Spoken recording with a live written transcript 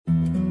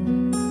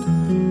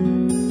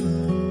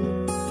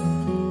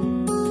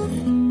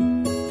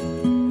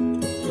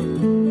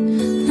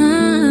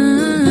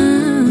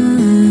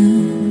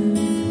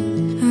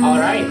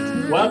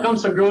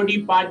Welcome sa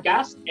Grody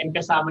Podcast and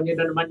kasama niyo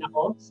na naman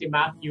ako, si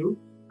Matthew.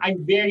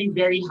 I'm very,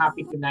 very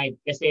happy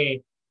tonight kasi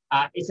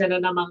isa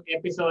na namang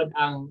episode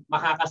ang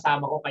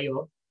makakasama ko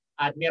kayo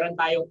at meron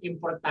tayong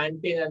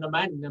importante na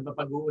naman na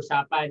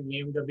mapag-uusapan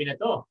ngayong gabi na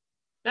to.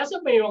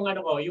 Nasaan ba yung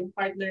yung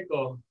partner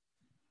ko?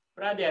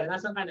 Brother,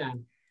 nasaan ka na?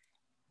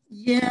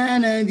 Yeah,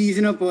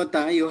 nandito na po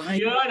tayo.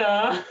 Hi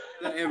Hello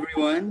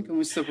everyone,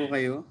 kamusta po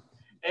kayo?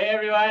 Hey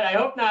everyone, I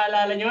hope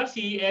naalala nyo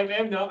si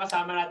MM, no?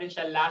 Kasama natin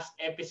siya last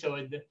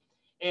episode.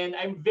 And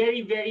I'm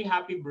very, very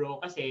happy, bro,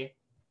 kasi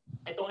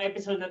itong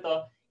episode na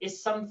to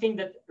is something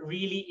that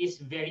really is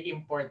very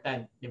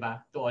important, di ba?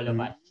 To all of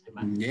us, di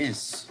ba?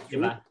 Yes. Di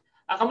ba?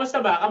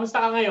 Kamusta ba?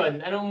 Kamusta ka ngayon?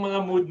 Anong mga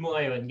mood mo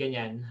ngayon?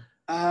 Ganyan.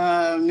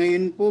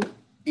 Ngayon po,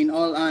 in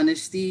all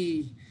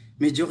honesty,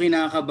 medyo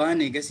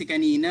kinakabahan kasi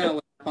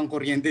kanina wala pang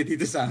kuryente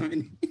dito sa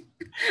amin.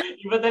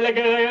 Iba talaga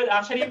ngayon.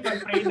 Actually,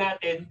 pag-pray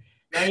natin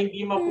na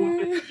hindi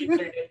maputol yung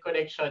internet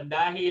connection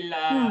dahil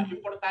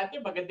importante,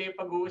 maganda yung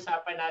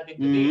pag-uusapan natin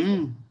today.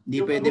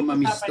 Di pwede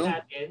mamiss to.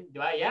 Natin, di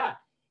ba? Yeah.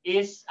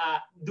 Is,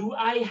 do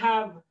I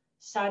have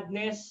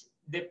sadness,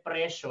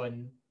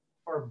 depression,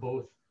 or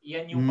both?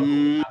 Yan yung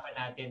pag-uusapan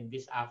natin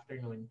this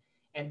afternoon.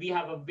 And we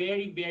have a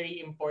very,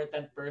 very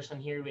important person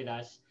here with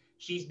us.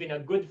 She's been a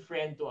good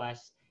friend to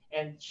us.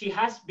 And she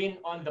has been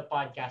on the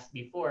podcast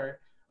before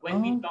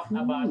when we talked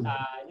about,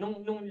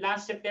 nung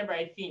last September,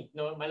 I think,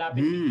 no,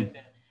 malapit din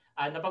yun,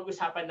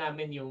 napag-usapan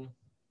namin yung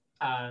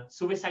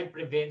suicide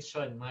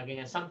prevention, mga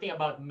ganyan, something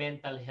about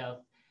mental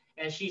health.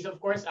 And she's of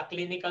course a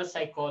clinical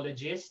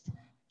psychologist.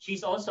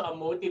 She's also a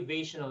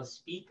motivational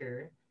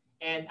speaker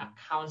and a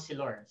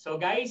counselor. So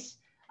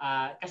guys,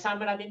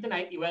 kasama natin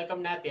tonight,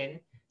 i-welcome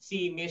natin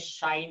si Miss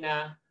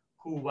Shaina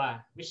Hua.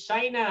 Miss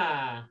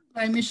Shaina!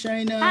 Hi, Miss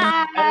Shaina!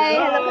 Hi!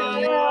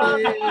 Hello!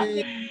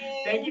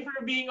 Thank you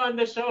for being on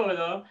the show.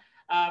 No?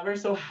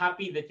 We're so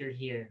happy that you're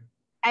here.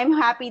 I'm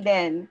happy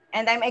din.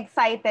 And I'm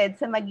excited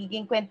sa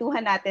magiging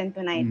kwentuhan natin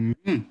tonight.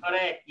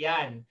 Correct,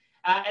 yan.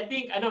 I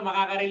think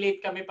makaka-relate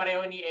kami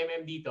pareho ni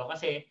MM dito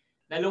kasi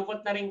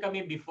nalungkot na rin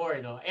kami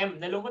before, no?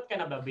 Nalungkot ka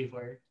na ba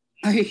before?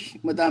 Ay,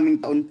 madaming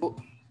taon po.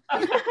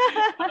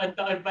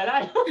 Taon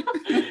pala.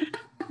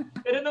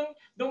 Pero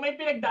nung may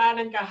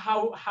pinagdaanan ka,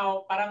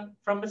 how parang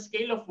from a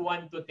scale of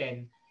 1 to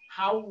 10,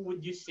 how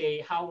would you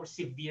say, how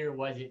severe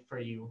was it for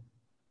you?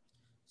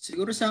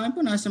 Siguro sa akin po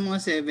nasa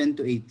mga 7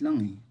 to 8 lang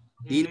eh.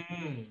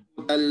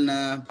 Total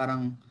na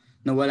parang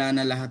nawala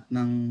na lahat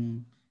ng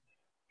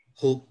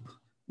hope.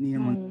 Hindi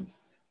naman.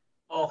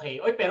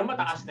 Okay. Oy, pero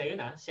mataas na yun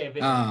 7.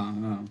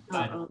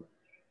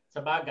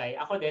 Sa bagay,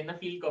 ako din,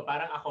 na-feel ko,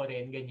 parang ako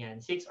rin,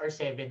 ganyan. 6 or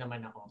 7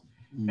 naman ako.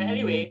 But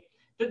anyway,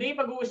 today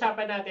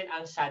pag-uusapan natin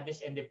ang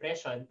sadness and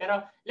depression.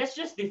 Pero let's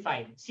just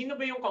define. Sino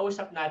ba yung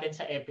kausap natin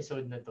sa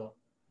episode na to?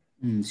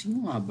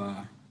 Sino nga ba?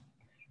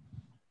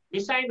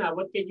 Miss Shaina,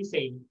 what can you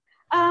say?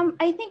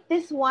 I think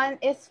this one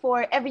is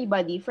for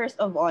everybody, first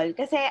of all.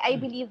 Kasi I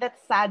believe that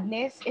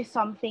sadness is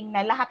something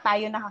na lahat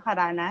tayo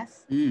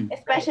nakakaranas.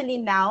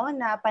 Especially now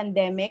na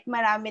pandemic,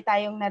 marami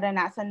tayong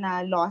naranasan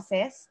na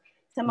losses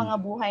sa mga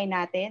buhay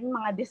natin,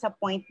 mga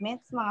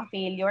disappointments, mga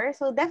failures.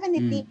 So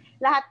definitely,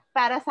 lahat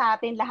para sa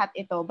atin, lahat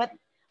ito. But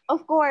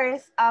of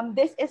course,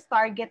 this is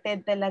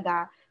targeted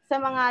talaga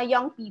sa mga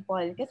young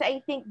people. Kasi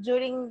I think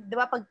during, di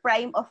ba, pag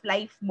prime of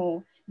life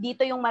mo,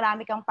 dito yung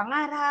marami kang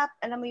pangarap,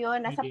 alam mo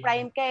yun, nasa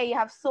prime ka, you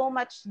have so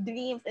much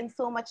dreams and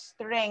so much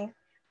strength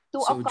to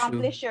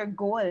accomplish your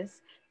goals.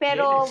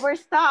 Pero we're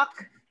stuck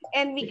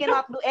and we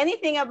cannot do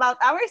anything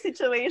about our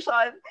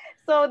situation.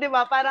 So, di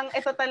ba, parang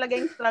ito talaga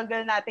yung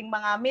struggle nating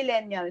mga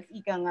millennials,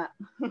 ika nga.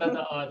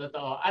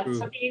 Totoo. At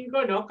sa tingin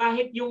ko, no,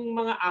 kahit yung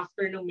mga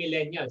after ng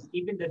millennials,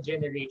 even the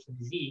Generation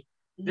Z,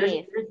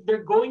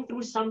 they're going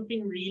through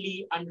something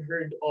really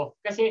unheard of.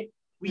 Kasi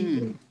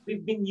we've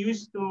been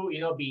used to,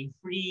 being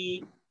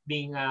free,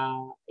 being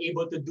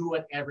able to do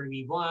whatever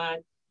we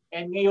want.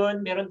 And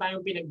ngayon, meron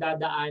tayong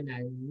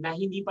pinagdadaanan na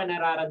hindi pa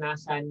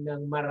nararanasan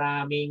ng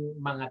maraming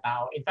mga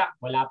tao. In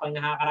fact, wala pang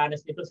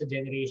nakakaranas nito sa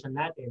generation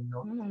natin,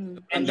 no?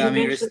 And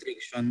daming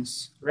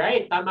restrictions.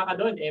 Right, tama ka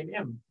doon,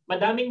 MM.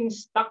 Madaming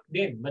stuck,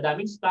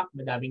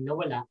 madaming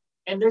nawala.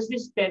 And there's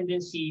this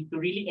tendency to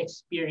really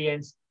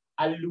experience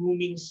a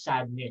looming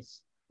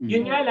sadness.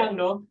 Yun nga lang,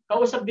 no?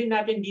 Kausap din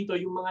natin dito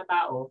yung mga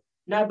tao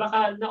na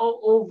baka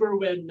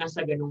na-overwhelm na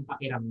sa ganung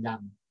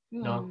pakiramdam.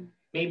 No?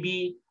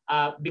 Maybe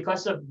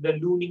because of the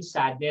looming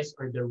sadness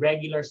or the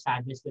regular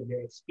sadness that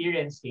they're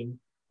experiencing,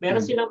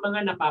 meron silang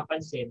mga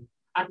napapansin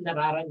at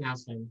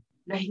nararanasan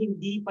na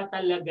hindi pa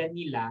talaga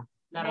nila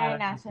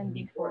nararanasan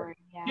before.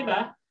 Yeah.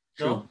 Diba?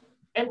 No?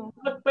 And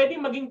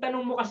pwedeng maging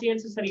tanong mo kasi yan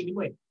sa sarili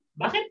mo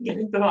bakit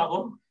ganito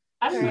ako?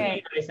 Ano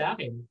nangyayari sa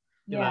akin?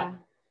 Diba? Yeah.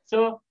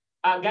 So,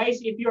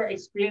 guys, if you're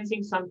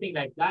experiencing something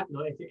like that,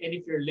 no, and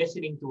if you're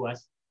listening to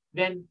us,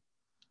 then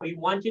we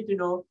want you to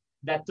know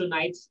that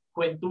tonight's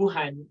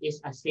kwentuhan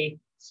is a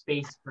safe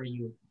space for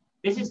you.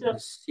 This is a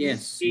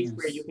space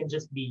where you can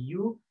just be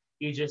you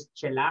just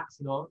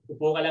chillax, no?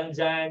 Upo ka lang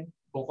dyan.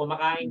 Kung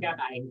kumakain ka,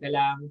 kain ka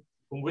lang.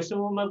 Kung gusto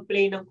mo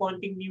mag-play ng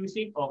konting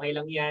music, okay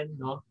lang yan,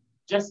 no?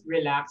 just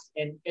relax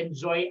and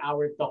enjoy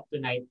our talk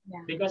tonight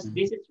because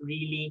this is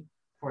really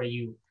for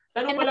you.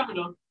 Tanong ko lang,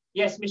 no?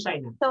 Yes, Miss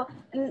Shaina. So,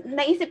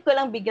 naisip ko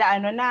lang bigla,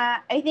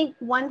 na I think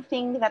one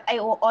thing that I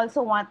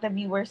also want the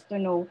viewers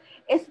to know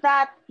is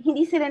that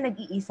hindi sila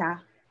nag-iisa.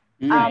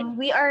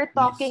 We are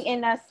talking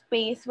in a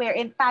space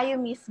wherein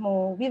tayo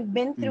mismo, we've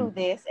been through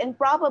this and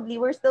probably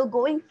we're still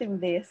going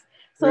through this.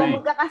 So,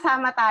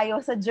 magkakasama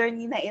tayo sa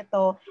journey na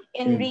ito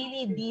in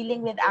really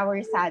dealing with our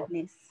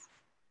sadness.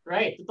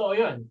 Right, totoo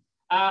yun.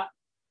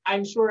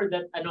 I'm sure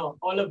that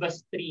all of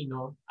us three,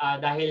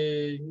 dahil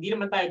hindi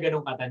naman tayo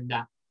ganun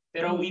katanda,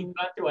 pero we've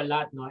gone through a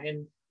lot,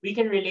 and we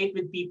can relate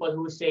with people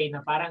who say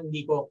na parang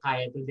hindi ko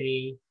kaya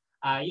today.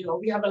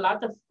 We have a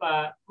lot of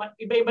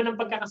iba-iba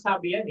ng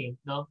pagkakasabi yan,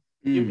 no?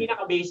 Yung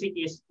pinaka-basic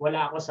is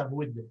wala ako sa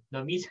mood.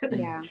 No? Minsan,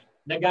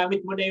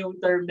 nagamit mo na yung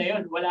term na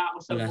yun, wala ako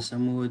sa wala mood. Sa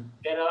mood.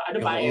 Pero ano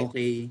ba?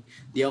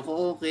 Di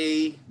ako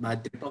okay.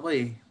 Bad trip ako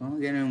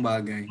ganun yung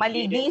bagay.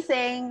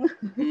 Maligising.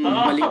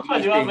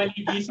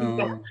 Maligising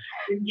ka.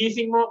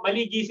 Yung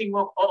maligising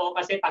mo, oo,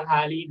 kasi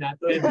tanghali na.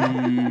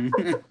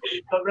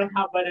 Sobrang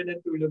haba na ng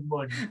tulog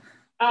mo.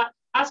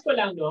 Ask ko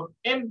lang,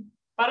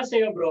 para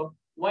sa'yo, bro,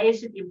 why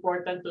is it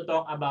important to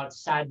talk about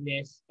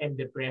sadness and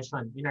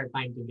depression in our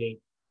time today?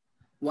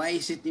 Why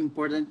is it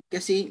important?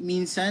 Kasi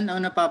minsan,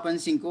 ang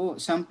napapansin ko,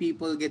 some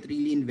people get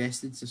really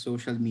invested sa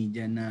social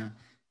media na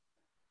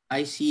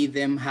I see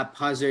them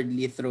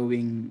haphazardly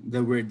throwing the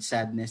word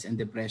sadness and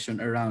depression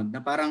around.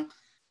 Na parang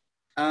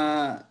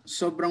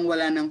sobrang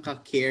wala nang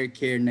ka-care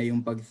na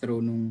yung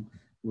pag-throw ng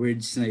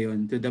words na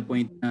yun to the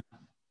point na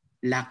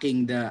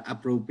lacking the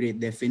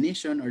appropriate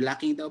definition or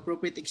lacking the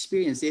appropriate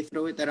experience. They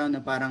throw it around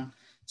na parang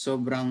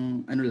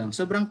sobrang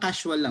sobrang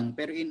casual lang.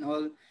 Pero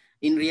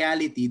in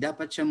reality,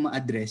 dapat siya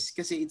ma-address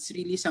kasi it's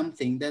really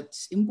something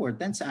that's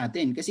important sa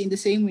atin. Kasi in the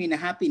same way na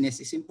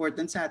happiness is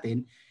important sa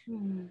atin,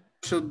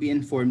 should be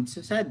informed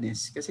sa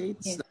sadness kasi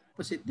it's the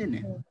opposite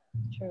din.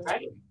 True.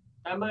 Right.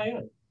 Tama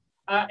yun.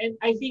 And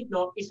I think,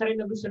 isa rin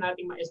na gusto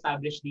nating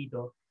ma-establish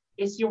dito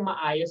is yung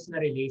maayos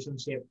na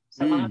relationship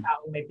sa mga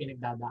taong may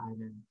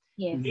pinagdadaanan.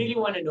 Yes. We really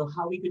want to know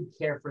how we could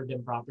care for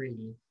them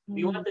properly.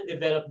 We want to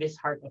develop this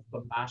heart of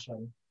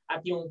compassion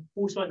at yung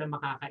puso na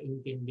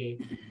makakaintindi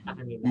sa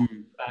kanila.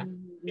 Diba?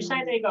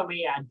 Besides, ikaw,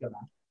 may i-add ka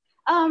ba?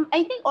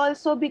 I think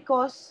also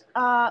because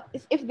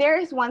if there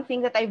is one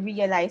thing that I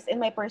realized in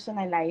my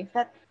personal life,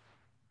 that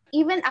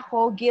even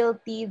ako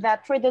guilty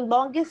that for the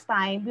longest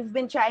time, we've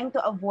been trying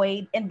to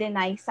avoid and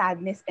deny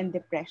sadness and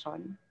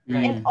depression.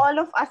 And all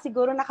of us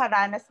siguro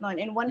nakaranas nun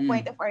in one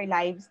point of our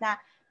lives na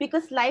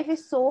because life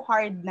is so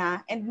hard na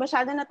and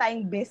masyado na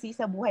tayong busy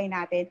sa buhay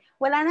natin,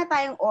 wala na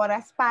tayong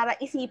oras para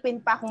isipin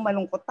pa kung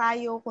malungkot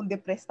tayo, kung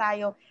depressed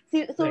tayo.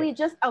 So we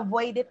just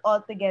avoid it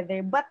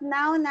altogether. But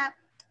now na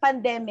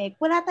pandemic,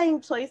 wala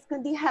tayong choice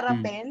kundi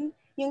harapin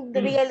yung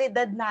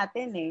realidad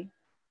natin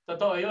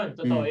Totoo yun.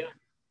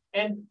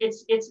 And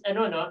it's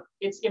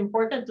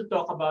important to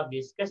talk about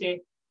this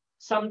kasi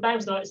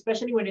sometimes,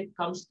 especially when it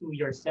comes to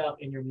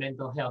yourself and your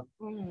mental health,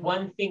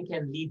 one thing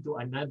can lead to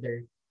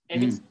another.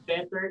 And it's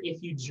better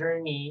if you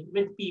journey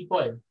with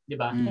people, di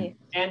ba?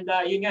 And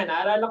yun nga,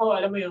 naalala ko,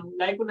 alam mo yung,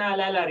 like ko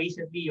naalala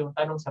recently yung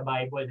tanong sa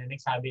Bible na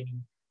sabi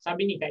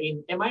ni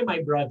Cain, am I my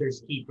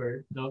brother's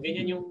keeper? No?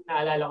 Ganyan yung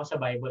naalala ko sa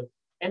Bible.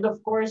 And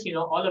of course,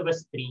 all of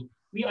us three,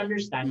 we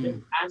understand that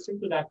the answer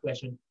to that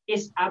question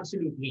is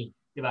absolutely,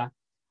 di ba?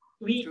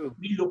 We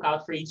look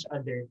out for each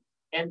other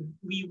and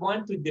we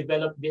want to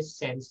develop this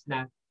sense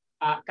na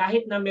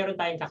kahit na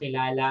meron tayong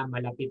kakilala,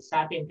 malapit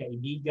sa atin,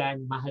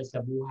 kaibigan, mahal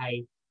sa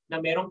buhay, na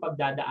merong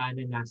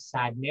pagdadaanan na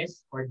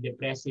sadness or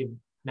depressive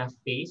na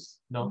phase,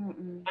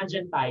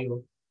 nandyan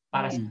tayo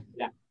para sa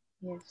kanila.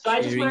 So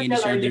I just want to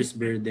tell our listeners,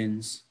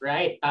 burdens.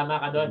 Right, tama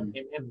ka doon.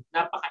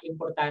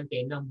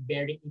 Napaka-importante ng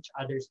bearing each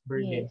other's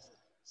burdens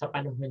sa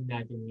panahon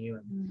natin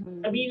ngayon.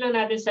 Sabihin lang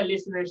natin sa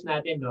listeners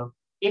natin,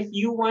 if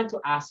you want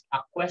to ask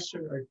a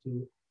question or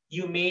two,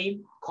 you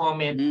may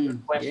comment your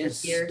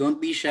questions here.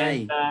 Don't be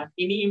shy. And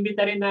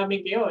iniimbita rin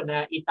namin kayo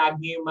na itag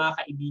niyo yung mga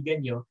kaibigan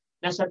nyo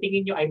na sa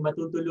tingin nyo ay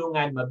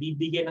matutulungan,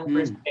 mabibigyan ng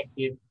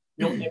perspective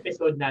ng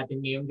episode natin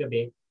ngayong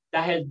gabi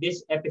dahil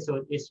this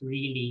episode is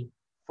really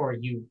for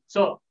you.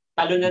 So,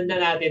 talunan na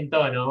natin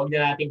to, Huwag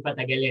na nating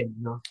patagalin,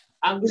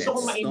 Ang gusto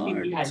kong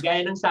maintindihan,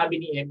 gaya ng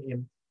sabi ni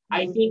MM,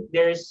 I think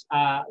there's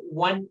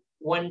one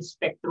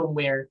spectrum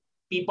where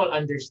people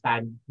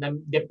understand na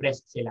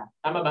depressed sila.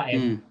 Tama ba,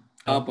 M?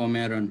 Opo,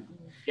 meron.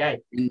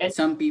 Yeah. And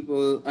some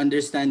people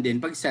understand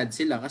din pag sad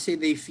sila kasi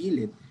they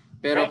feel it.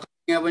 Pero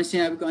nga when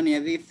sinabi ko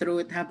they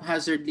throw it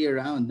haphazardly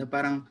around na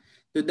parang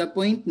to the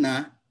point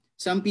na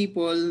some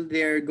people,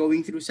 they're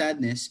going through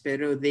sadness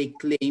pero they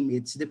claim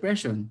it's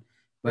depression.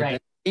 But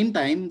at the same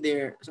time,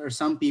 there are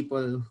some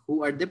people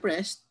who are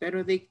depressed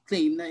pero they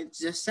claim na it's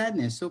just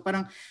sadness. So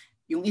parang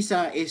yung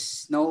isa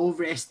is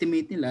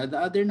na-overestimate nila, the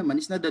other naman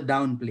is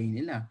na-downplay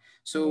nila.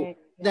 So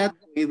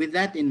with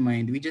that in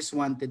mind, we just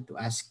wanted to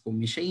ask po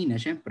Ms.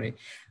 Shaina, syempre,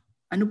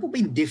 ano po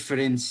ba yung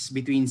difference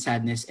between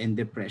sadness and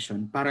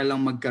depression para lang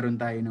magkaroon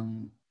tayo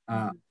ng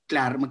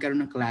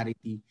magkaroon ng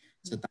clarity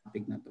sa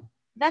topic na to?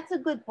 That's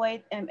a good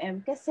point,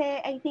 MM.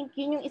 Kasi I think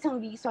yun yung isang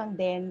reason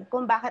din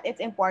kung bakit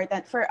it's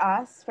important for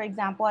us, for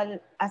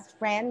example, as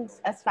friends,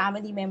 as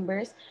family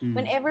members,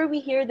 whenever we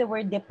hear the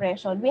word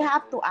depression, we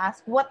have to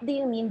ask, what do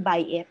you mean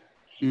by it?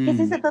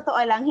 Kasi sa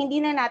totoo lang,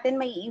 hindi na natin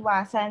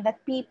maiiwasan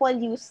that people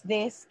use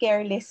this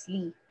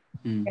carelessly.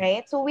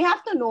 Right? So we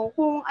have to know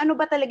kung ano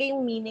ba talaga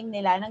yung meaning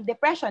nila ng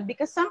depression,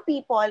 because some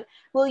people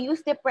will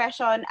use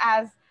depression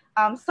as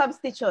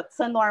substitute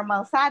sa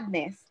normal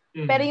sadness.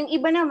 Pero yung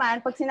iba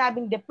naman, pag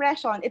sinabing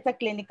depression, it's a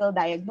clinical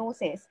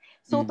diagnosis.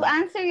 So to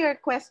answer your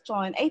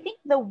question, I think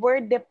the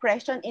word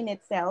depression in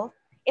itself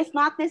is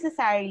not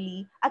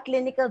necessarily a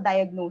clinical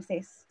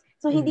diagnosis.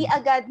 So hindi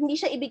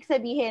siya ibig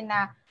sabihin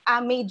na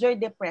major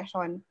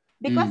depression.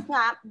 Because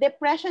nga,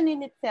 depression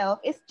in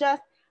itself is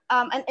just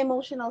an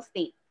emotional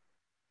state.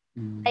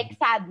 Like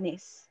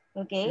sadness.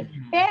 Okay?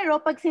 Pero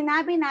pag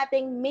sinabi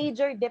nating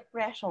major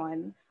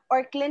depression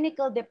or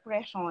clinical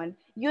depression,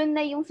 yun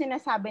na yung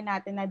sinasabi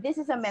natin na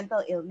this is a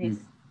mental illness.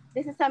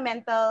 This is a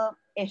mental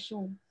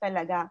issue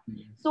talaga.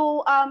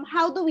 So,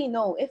 how do we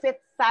know if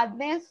it's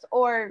sadness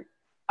or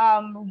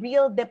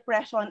real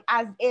depression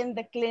as in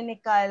the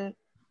clinical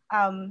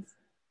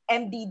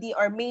MDD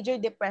or major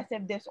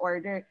depressive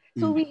disorder?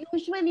 So, we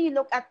usually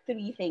look at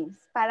three things.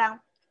 Parang,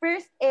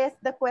 first is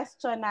the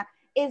question na,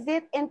 is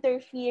it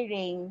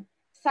interfering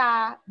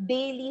sa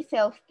daily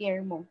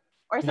self-care mo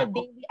or sa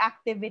daily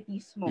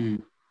activities mo?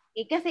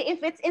 Kasi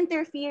if it's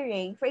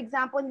interfering, for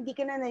example, hindi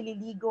ka na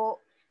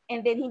naliligo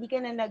and then hindi ka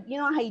na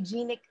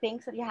hygienic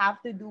things that you have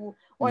to do,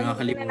 or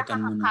hindi ka na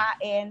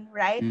nakakakain,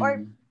 right?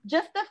 Or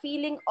just the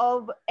feeling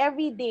of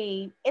every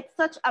day, it's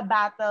such a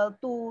battle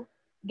to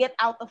get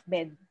out of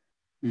bed.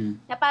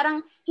 Na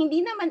parang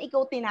hindi naman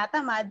ikaw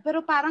tinatamad,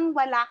 pero parang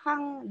wala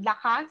kang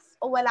lakas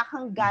o wala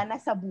kang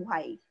gana sa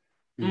buhay.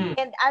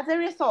 And as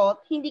a result,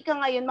 hindi ka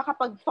ngayon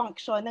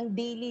makapag-function ng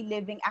daily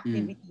living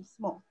activities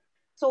mo.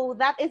 So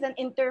that is an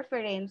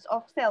interference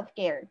of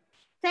self-care.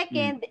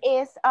 Second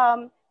is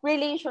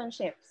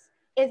relationships.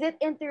 Is it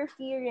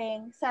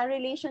interfering sa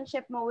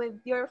relationship mo with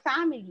your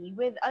family,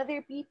 with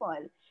other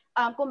people?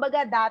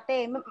 Kumbaga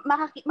dati,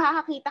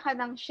 makakakita ka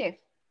ng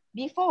shift.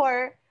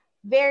 Before,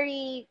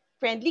 very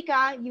friendly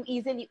ka, you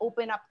easily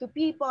open up to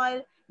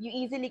people, you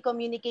easily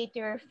communicate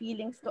your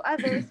feelings to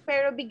others,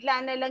 pero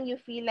bigla na lang you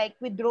feel like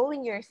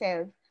withdrawing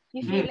yourself.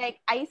 You feel like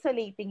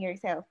isolating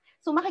yourself.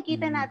 So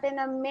makikita natin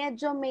na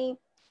medyo may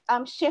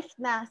shift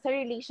na sa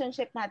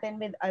relationship natin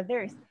with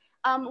others.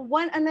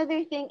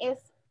 Another thing is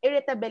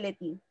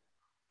irritability.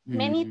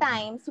 Many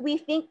times, we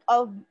think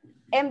of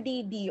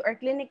MDD or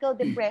clinical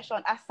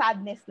depression as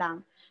sadness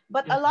lang.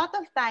 But a lot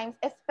of times,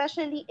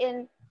 especially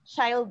in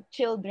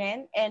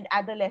children and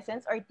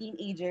adolescents or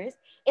teenagers,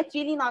 it's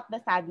really not the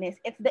sadness,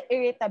 it's the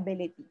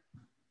irritability.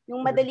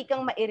 Yung madali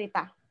kang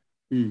mairita.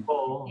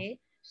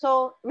 Okay?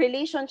 So,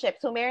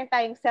 relationships. So, meron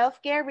tayong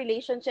self-care,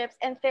 relationships,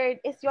 and third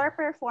is your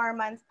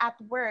performance at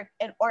work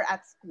and or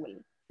at school.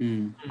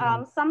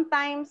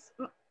 Sometimes,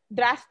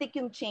 drastic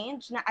yung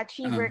change na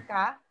achiever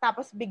ka,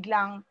 tapos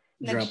biglang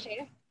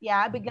nag-shift,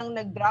 biglang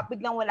nag-drop,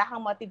 biglang wala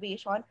kang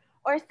motivation.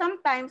 Or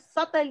sometimes,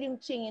 subtle yung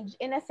change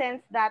in a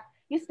sense that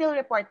you still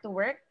report to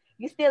work,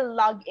 you still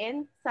log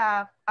in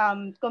sa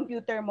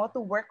computer mo to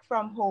work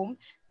from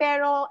home,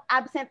 pero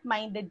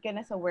absent-minded ka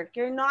na sa work.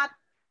 You're not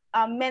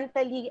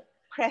mentally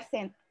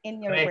present in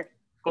your work.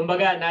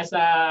 Kumbaga,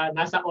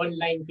 nasa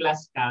online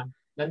class ka,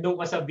 nandun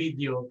ka sa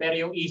video, pero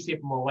yung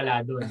isip mo wala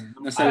doon.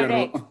 Nasa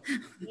laro.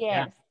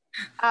 Yes.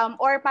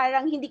 Or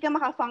parang hindi ka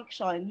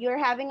maka-function. You're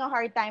having a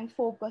hard time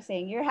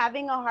focusing. You're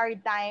having a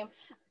hard time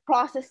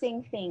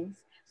processing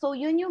things. So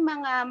yun yung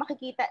mga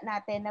makikita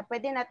natin na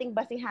pwede nating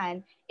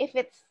basihan if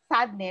it's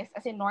sadness,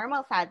 as in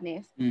normal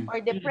sadness, or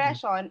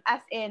depression,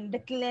 as in the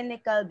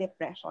clinical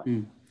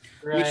depression.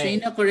 Right.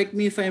 Shayna, correct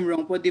me if I'm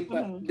wrong po, di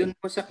ba, dun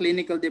po sa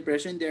clinical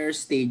depression, there are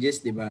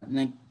stages, di ba?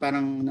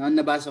 Parang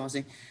nabasa ko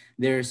kasi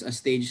there's a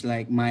stage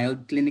like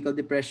mild clinical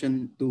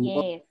depression to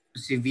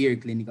severe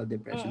clinical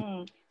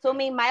depression. So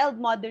may mild,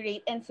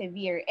 moderate, and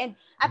severe. And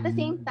at the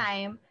same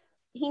time,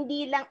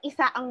 hindi lang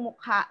isa ang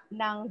mukha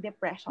ng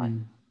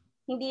depression.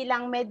 Hindi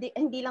lang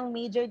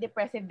major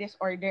depressive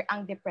disorder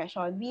ang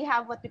depression. We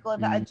have what we call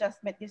the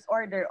adjustment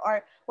disorder,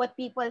 or what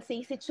people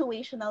say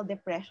situational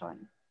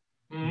depression.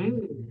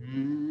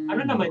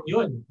 Ano naman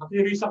yun?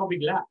 Nakurious ako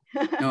bigla.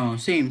 No,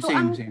 same.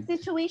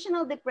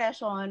 Situational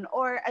depression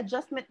or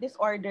adjustment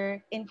disorder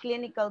in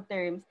clinical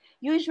terms,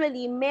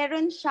 usually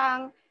meron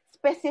siyang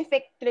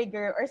specific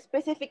trigger or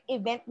specific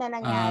event na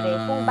nangyari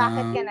kung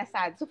bakit ka na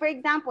sad. So for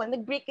example,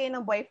 nag-break kayo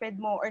ng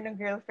boyfriend mo or ng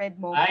girlfriend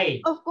mo.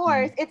 Of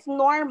course, it's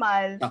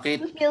normal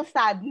to feel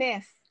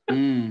sadness.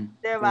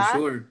 Diba?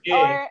 For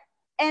sure.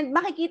 And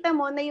makikita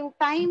mo na yung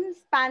time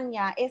span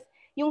niya is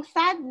yung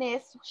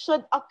sadness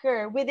should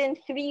occur within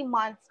 3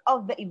 months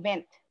of the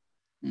event.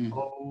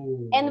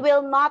 And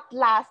will not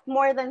last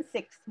more than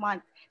 6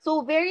 months. So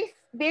very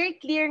very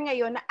clear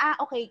ngayon na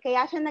okay,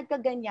 kaya siya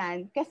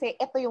nagkaganyan kasi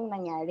ito yung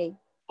nangyari.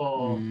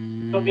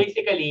 So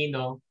basically,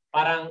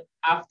 parang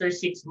after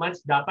 6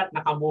 months, dapat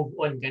naka-move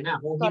on ka na.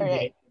 Kung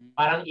hindi,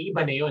 parang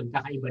iba na yun.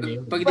 Kakaiba na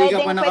yun. Pag di ka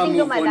pa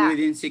naka-move on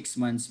within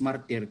 6 months,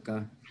 martyr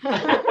ka.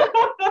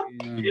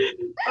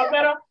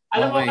 Pero,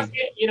 alam mo kasi,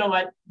 you know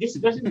what, this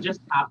doesn't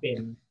just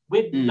happen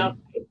with love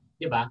life,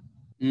 di ba?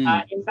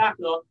 In fact,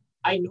 no,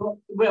 I know,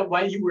 well,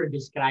 while you were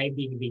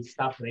describing this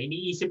stuff, no,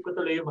 iniisip ko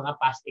tuloy yung mga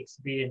past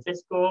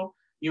experiences ko,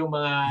 yung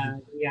mga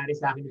nangyari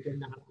sa akin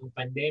itong nakaraang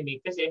pandemic.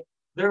 Kasi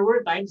there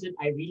were times that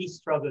I really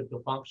struggled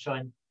to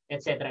function,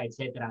 etc.,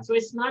 etc. So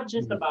it's not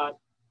just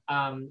about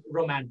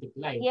romantic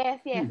life.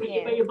 Yes.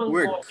 Iba-ibang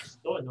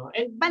causes to, no?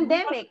 And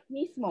pandemic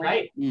mismo.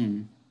 Right.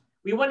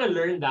 We want to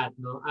learn that,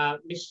 no?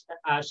 Miss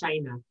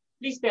Shaina,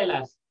 please tell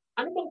us,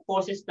 ano bang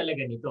causes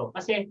talaga nito?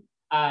 Kasi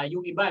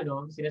yung iba,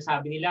 no,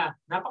 sinasabi nila,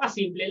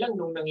 napakasimple lang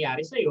nung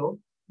nangyari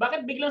sa'yo,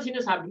 bakit biglang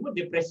sinasabi mo,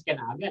 depressed ka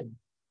na agad?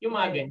 Yung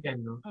mga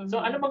ganyan, no?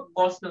 So, ano bang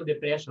cause ng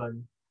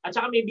depression? At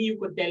saka maybe you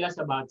could tell us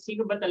about,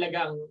 sino ba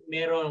talaga ang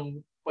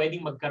merong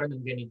pwedeng magkaroon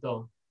ng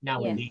ganito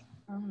nowadays?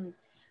 Yes.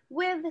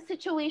 With the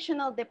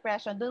situational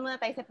depression, doon muna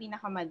tayo sa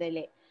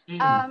pinakamadali.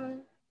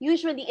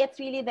 Usually,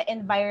 it's really the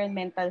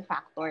environmental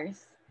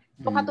factors.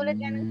 So katulad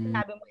nga ng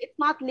sinabi mo, it's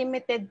not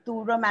limited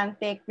to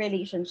romantic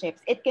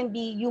relationships. It can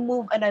be you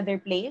move another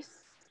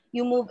place,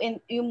 you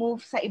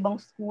move sa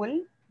ibang school,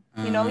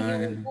 you know,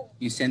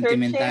 yung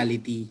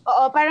sentimentality.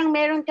 Oo, parang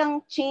meron kang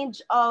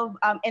change of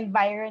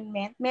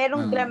environment,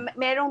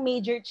 merong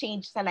major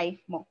change sa life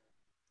mo.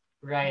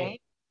 Right.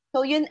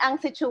 So yun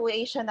ang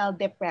situational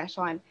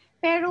depression.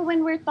 Pero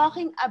when we're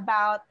talking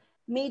about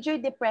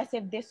major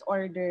depressive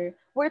disorder,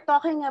 we're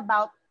talking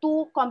about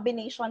two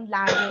combination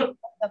lagi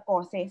of the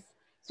causes.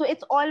 So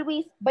it's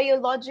always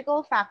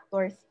biological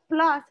factors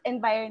plus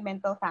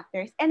environmental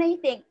factors. And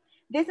I think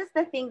this is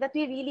the thing that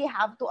we really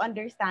have to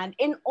understand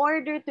in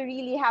order to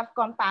really have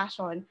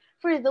compassion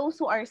for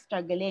those who are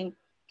struggling.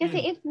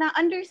 Kasi if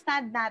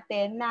na-understand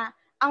natin na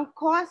ang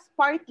cause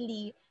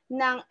partly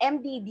ng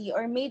MDD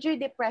or major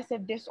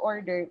depressive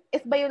disorder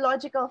is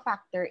biological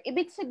factor,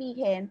 ibig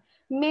sabihin,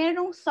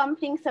 merong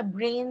something sa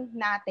brain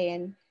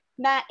natin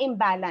na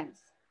imbalance.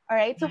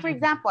 Alright? So for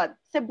example,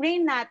 sa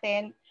brain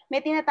natin, may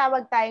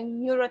tinatawag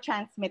tayong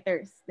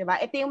neurotransmitters, di ba?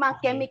 Ito yung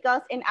mga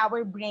chemicals in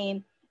our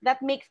brain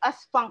that makes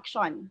us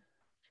function.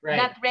 Right.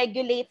 That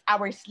regulates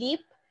our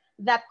sleep,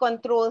 that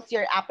controls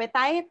your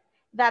appetite,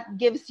 that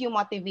gives you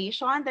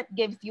motivation, that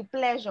gives you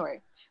pleasure.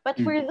 But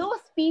for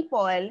those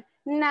people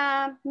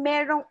na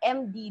merong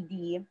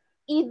MDD,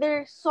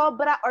 either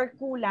sobra or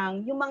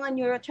kulang yung mga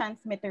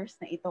neurotransmitters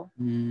na ito.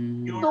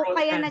 So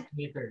kaya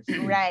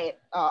right.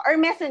 Or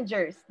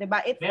messengers, 'di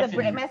ba? It's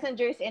the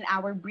messengers in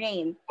our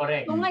brain.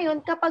 Correct. So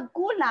ngayon kapag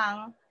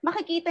kulang,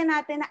 makikita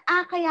natin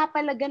na kaya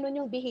pala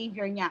ganun yung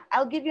behavior niya.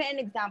 I'll give you an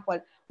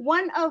example.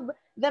 One of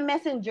the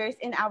messengers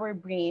in our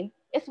brain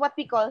is what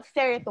we call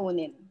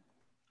serotonin.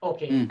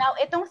 Okay. Now,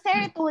 itong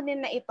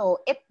serotonin na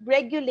ito, it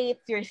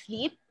regulates your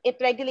sleep, it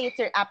regulates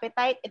your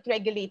appetite, it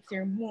regulates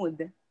your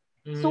mood.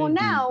 So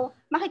now,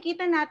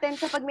 makikita natin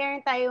kapag meron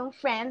tayong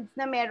friends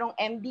na merong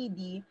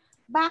MDD,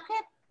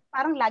 bakit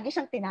parang lagi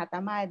siyang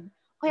tinatamad?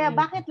 Kaya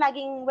bakit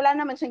laging wala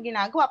naman siyang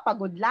ginagawa,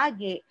 pagod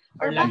lagi?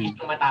 Or lagi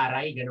siyang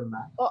mataray, ganun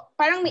ba? O,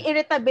 parang may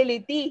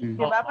irritability, di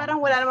ba? Parang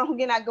wala naman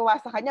akong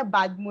ginagawa sa kanya,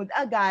 bad mood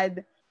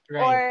agad.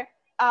 Right. Or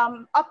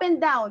up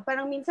and down,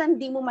 parang minsan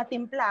di mo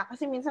matimpla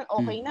kasi minsan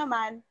okay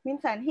naman,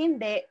 minsan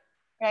hindi.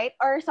 Right?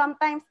 Or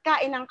sometimes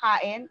kain ng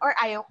kain or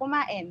ayaw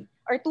kumain.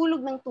 Or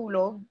tulog ng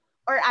tulog.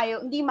 Or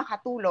ayaw, hindi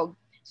makatulog.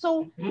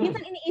 So,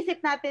 minsan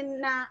iniisip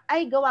natin na,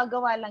 ay,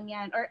 gawa-gawa lang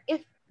yan. Or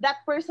if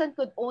that person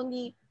could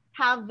only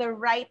have the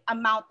right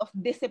amount of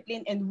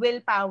discipline and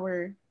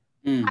willpower,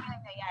 kaya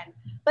na yan.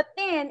 But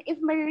then, if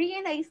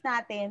ma-realize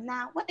natin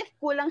na, what if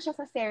kulang siya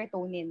sa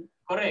serotonin?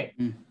 Correct.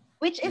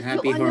 Which is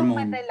yung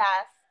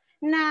madalas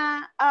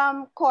na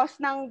cause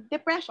ng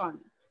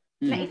depression.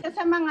 Na isa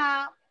sa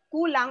mga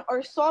kulang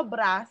or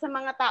sobra sa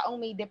mga taong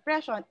may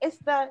depression is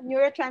the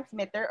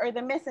neurotransmitter or the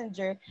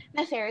messenger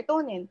na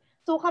serotonin.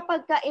 So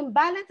kapag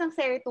ka-imbalance ang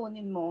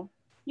serotonin mo,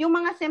 yung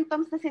mga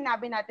symptoms na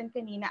sinabi natin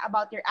kanina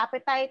about your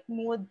appetite,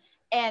 mood,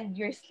 and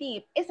your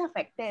sleep is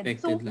affected.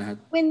 So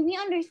lahat. When we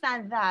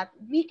understand that,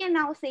 we can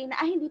now say na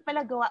hindi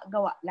pala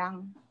gawa-gawa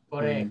lang.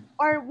 Correct.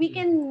 Or we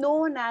can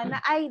know na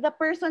the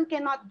person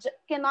cannot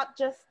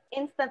just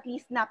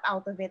instantly snap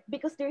out of it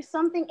because there's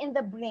something in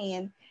the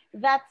brain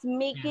that's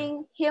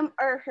making him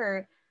or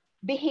her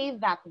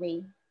behave that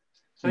way.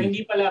 So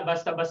hindi pala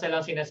basta-basta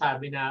lang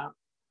sinasabi na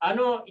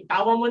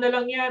itawa mo na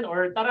lang yan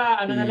or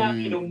tara, na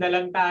lang, inom na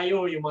lang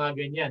tayo, yung mga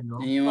ganyan,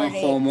 no? Yung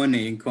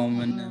mga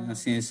common na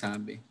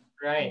sinasabi.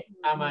 Right,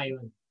 tama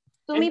yun.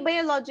 So may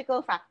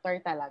biological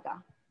factor talaga.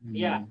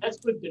 Yeah,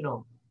 that's good to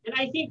know. And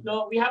I think,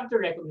 we have to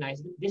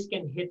recognize that this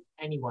can hit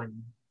anyone,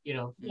 you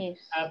know? Yes.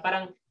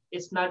 Parang,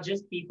 it's not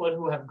just people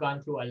who have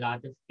gone through a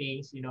lot of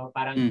things, you know,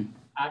 parang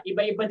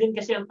iba-iba din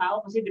kasi ang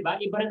tao kasi 'di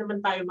ba? Iba rin naman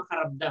tayo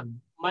makaramdam.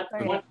 What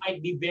might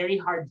be very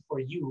hard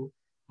for you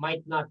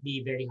might not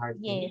be very hard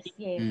for me.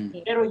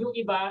 Yes. Pero yung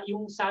iba,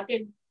 yung sa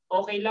atin,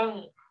 okay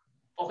lang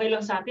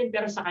sa atin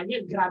pero sa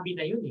kanya grabe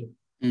na yun eh.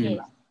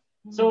 Diba?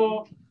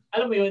 So,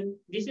 alam mo yun,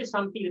 this is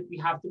something that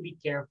we have to be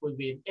careful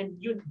with. And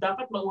yun,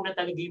 dapat mauna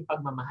talaga yung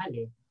pagmamahal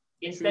eh.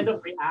 Instead of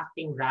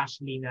reacting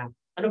rashly na,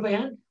 ano ba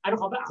yan? Ano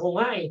ka ba? Ako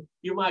nga eh.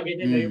 Yung mga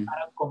ganyan na yung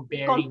parang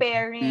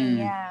comparing.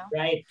 Yeah.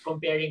 Right?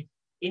 Comparing.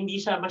 Hindi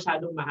siya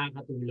masyadong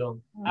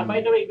makakatulong. By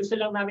the way, gusto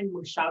lang namin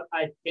mag-shout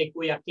out kay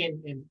Kuya Ken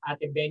and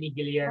Ate Benny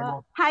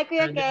Guillermo. Hi,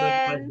 Kuya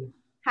Ken.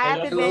 Hi,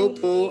 Ate Hello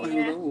Benny. po.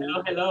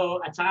 Hello.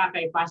 At saka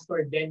kay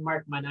Pastor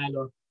Denmark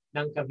Manalo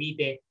ng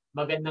Cavite.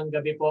 Magandang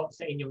gabi po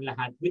sa inyong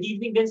lahat. Good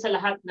evening din sa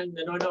lahat ng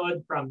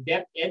nanonood from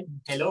DepEd.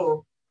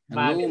 Hello.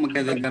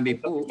 Magandang gabi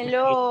po.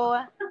 Hello.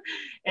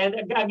 And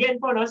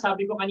again po, no,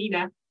 sabi ko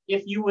kanina,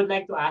 if you would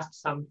like to ask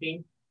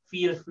something,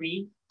 feel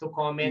free to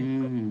comment.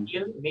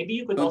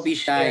 Maybe you could Don't be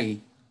shy.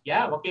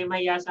 Yeah, wag kayong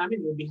mahiya sa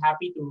amin. We'll be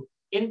happy to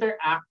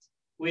interact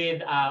with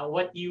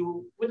what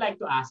you would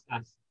like to ask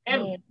us.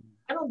 And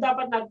anong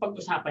dapat natin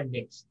pag-usapan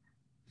next?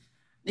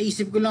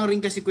 Naisip ko lang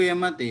rin kasi Kuya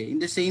Matt in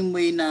the same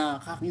way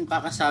na yung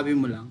kakasabi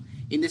mo lang,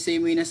 in the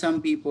same way na some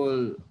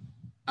people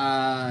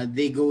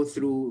they go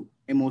through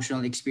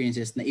emotional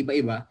experiences na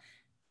iba-iba,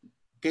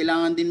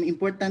 kailangan din,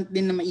 important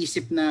din na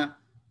maisip na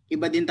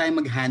iba din tayo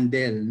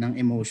mag-handle ng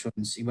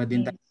emotions, iba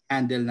din tayo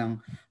mag-handle ng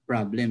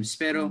problems.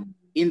 Pero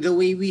in the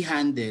way we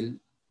handle,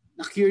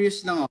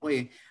 na-curious lang ako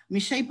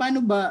Miss Shai,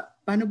 paano ba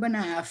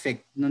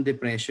na-affect ng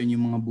depression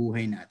yung mga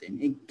buhay natin?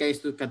 Kaya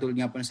katulad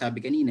nga po na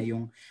sabi kanina,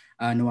 yung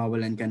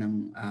nawawalan ka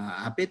ng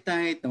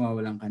appetite,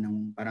 nawawalan ka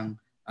ng parang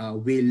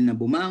will na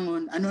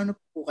bumangon. Ano-ano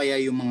po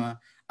kaya yung mga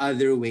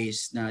other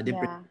ways na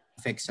depression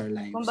affects our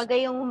lives? Kumbaga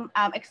yung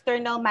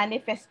external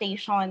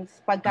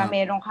manifestations pagka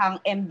meron kang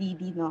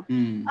MDD, no?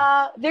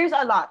 There's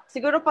a lot.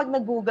 Siguro pag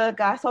nag-Google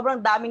ka, sobrang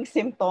daming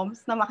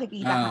symptoms na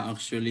makikita ka.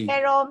 Actually.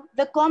 Pero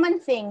the common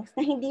things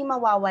na hindi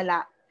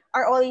mawawala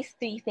are always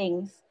three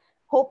things: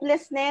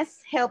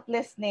 hopelessness,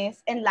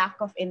 helplessness, and lack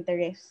of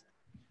interest.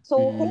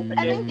 So,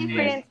 ano yung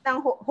difference ng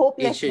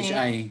hopelessness,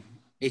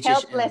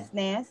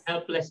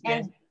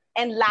 helplessness,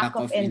 and lack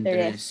of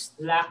interest?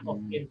 Lack of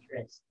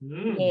interest.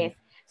 Yes.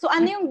 So,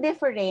 ano yung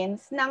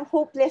difference ng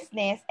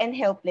hopelessness and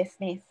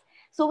helplessness?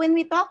 So, when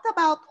we talk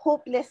about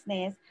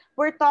hopelessness,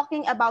 we're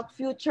talking about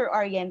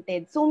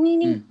future-oriented. So,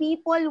 meaning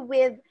people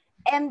with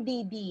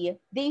MDD,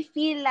 they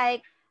feel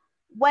like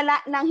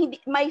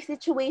my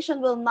situation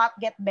will not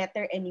get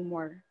better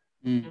anymore.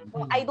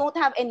 So I don't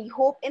have any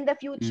hope in the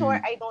future.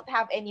 I don't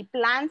have any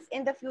plans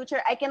in the future.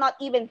 I cannot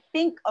even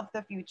think of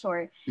the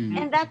future.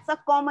 And that's a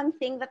common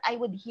thing that I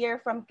would hear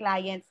from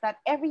clients,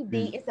 that every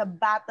day is a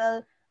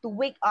battle to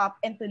wake up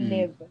and to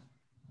live.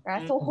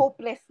 Right? So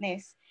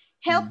hopelessness.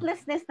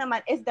 Helplessness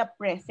naman is the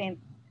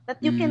present.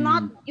 That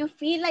you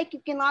feel like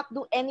you cannot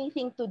do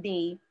anything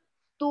today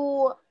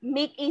to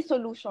make a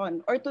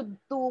solution or to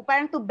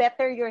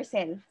better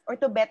yourself or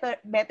to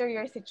better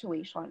your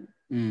situation.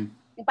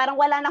 Parang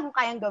wala na akong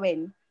kayang gawin.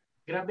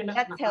 Grabe na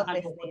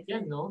nakakalungkot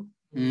yan, no?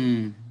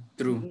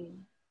 True.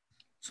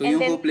 So and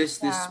yung then,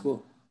 hopelessness po,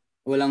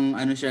 walang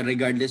siya,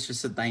 regardless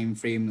sa time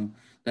frame, no?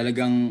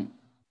 Talagang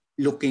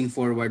looking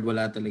forward,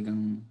 wala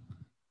talagang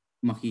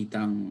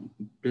makitang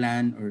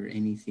plan or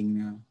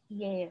anything na.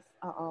 Yes,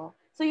 oo.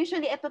 So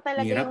usually ito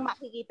talaga yung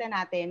makikita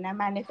natin na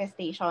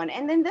manifestation.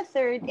 And then the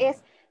third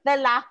is the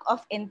lack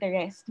of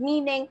interest,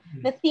 meaning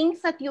the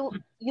things that you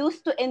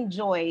used to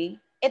enjoy,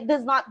 it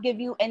does not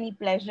give you any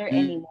pleasure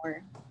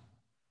anymore.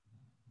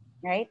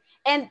 Right?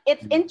 And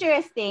it's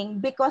interesting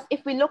because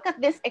if we look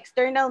at these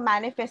external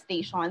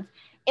manifestations,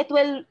 it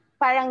will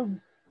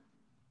parang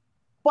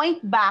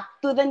point back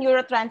to the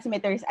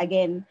neurotransmitters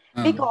again.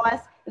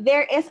 Because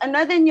there is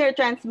another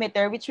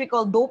neurotransmitter which we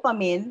call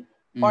dopamine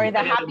or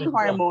the happy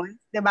hormones,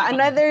 diba?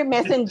 Another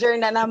messenger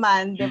na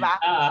naman, diba?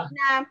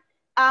 Na,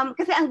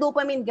 kasi ang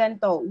dopamine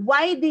ganito,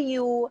 why do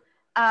you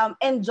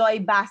enjoy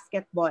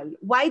basketball?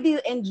 Why do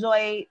you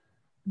enjoy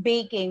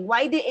baking?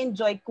 Why do you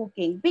enjoy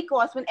cooking?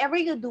 Because whenever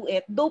you do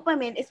it,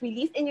 dopamine is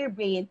released in your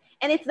brain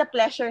and it's the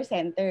pleasure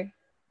center.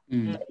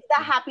 So it's the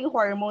happy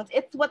hormones.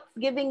 It's what's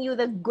giving you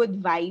the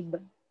good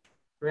vibe.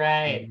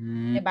 Right.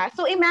 Diba?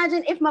 So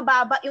imagine if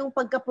mababa yung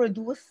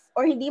pagka-produce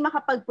or hindi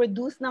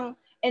makapag-produce ng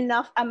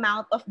enough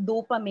amount of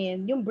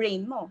dopamine yung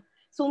brain mo.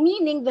 So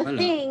meaning the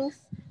things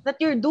that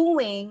you're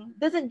doing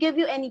doesn't give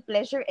you any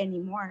pleasure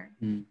anymore.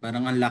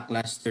 Parang ang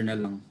lackluster na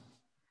lang.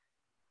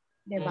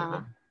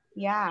 Diba?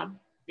 Yeah.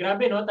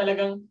 Grabe, no?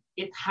 Talagang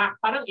it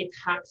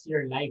hacks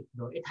your life,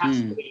 no? It hacks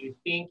the way you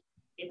think.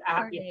 It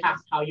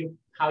hacks how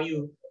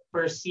you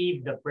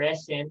perceive the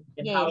present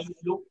and how you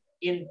look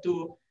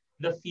into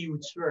the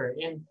future.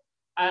 And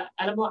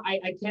alam mo,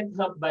 I can't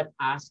help but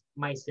ask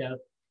myself,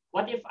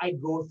 what if I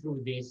go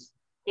through this?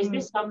 Is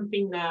this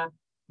something na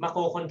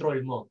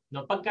makokontrol mo?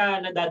 No?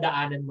 Pagka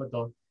nadadaanan mo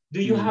to,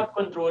 do you have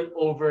control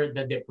over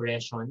the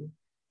depression?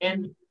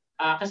 And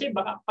kasi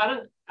baka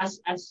parang as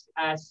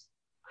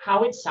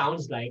how it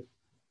sounds like,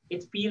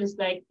 it feels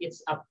like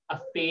it's a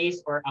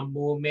phase or a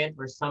moment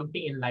or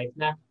something in life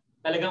na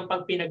talagang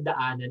pag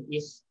pinagdaanan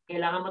is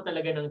kailangan mo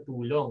talaga ng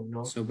tulong,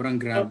 no? Sobrang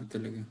grabe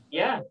talaga.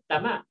 Yeah,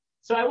 tama.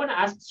 So I want to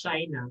ask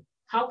Shaina,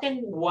 how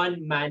can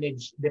one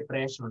manage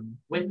depression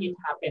when it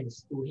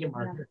happens to him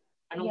or her?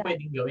 Anong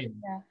pwedeng gawin?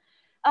 Yeah.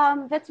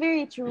 That's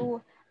very true.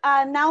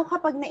 Now,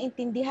 kapag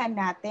naintindihan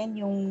natin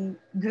yung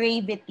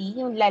gravity,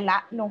 yung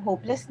lala ng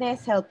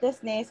hopelessness,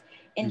 helplessness,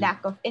 and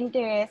lack of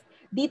interest,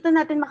 dito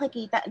natin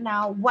makikita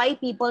na why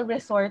people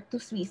resort to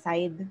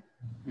suicide.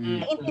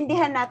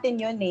 Naintindihan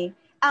natin yun eh.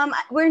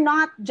 We're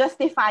not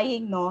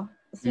justifying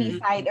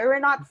suicide, or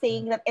we're not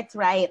saying that it's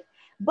right.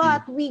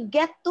 But we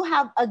get to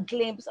have a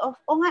glimpse of,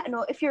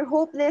 if you're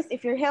hopeless,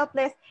 if you're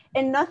helpless,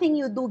 and nothing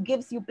you do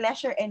gives you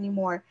pleasure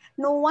anymore,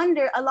 no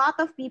wonder a lot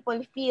of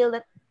people feel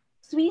that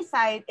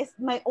suicide is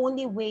my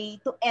only way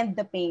to end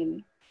the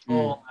pain.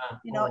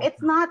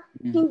 It's not,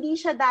 hindi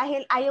siya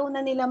dahil ayaw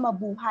na nila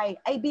mabuhay.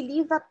 I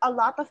believe that a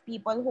lot of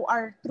people who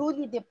are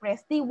truly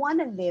depressed, they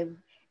want to live.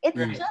 It's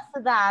just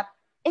that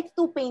it's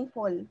too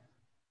painful.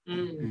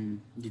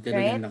 Hindi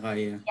talaga nila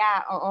kaya.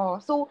 Yeah, oo.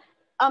 So,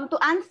 to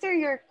answer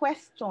your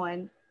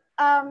question,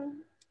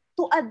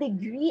 to a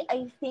degree,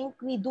 I think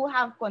we do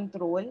have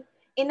control,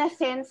 in a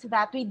sense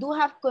that we do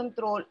have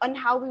control on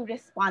how we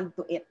respond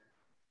to it.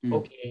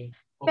 Okay.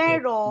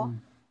 Pero,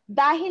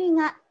 dahil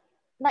nga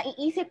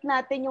naiisip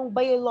natin yung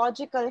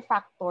biological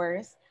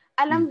factors,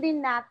 alam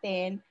din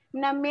natin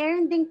na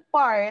meron ding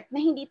part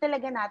na hindi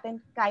talaga natin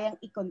kayang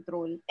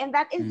i-control. And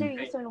that is the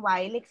reason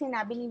why, like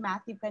sinabi ni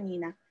Matthew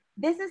kanina,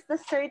 this is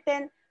the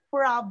certain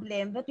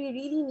problem that we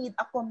really need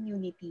a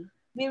community.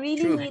 We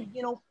really need,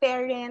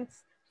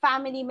 parents,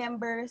 family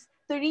members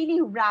to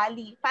really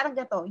rally. Parang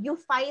gato, you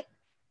fight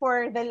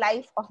for the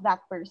life of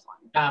that person.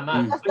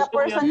 Tama. Because the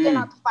person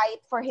cannot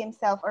fight for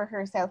himself or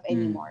herself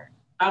anymore.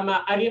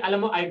 Tama.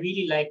 Alam mo, I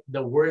really like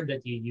the word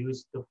that you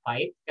use, to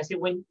fight. Kasi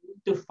when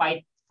to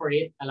fight for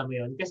it, alam mo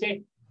yun.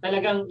 Kasi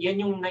talagang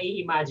yan yung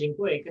nai-imagine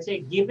ko eh.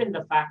 Kasi given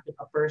the fact that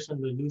a person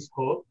will lose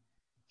hope,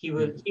 he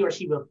or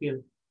she will feel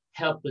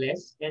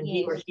helpless, and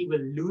he or she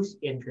will lose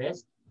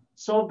interest,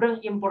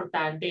 sobrang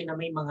importante na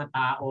may mga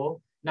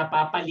tao na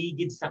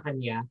papaligid sa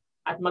kanya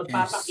at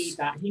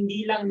magpapakita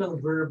hindi lang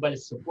ng verbal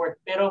support,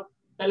 pero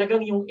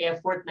talagang yung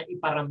effort na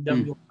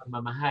iparamdam yung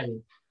pagmamahal.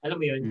 Alam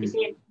mo yun?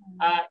 Kasi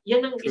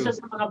yan ang isa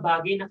sa mga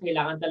bagay na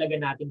kailangan talaga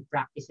natin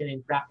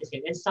practicein.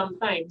 And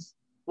sometimes,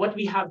 what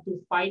we have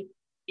to fight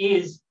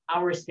is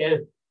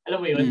ourselves. Alam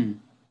mo yun?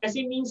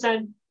 Kasi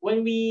minsan,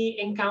 when we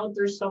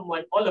encounter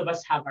someone, all of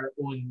us have our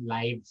own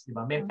lives.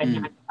 Diba? May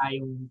kanya-kanya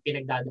tayong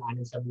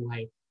pinagdadaanan sa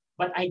buhay.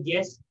 But I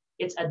guess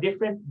it's a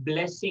different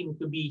blessing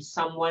to be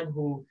someone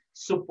who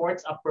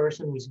supports a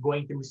person who is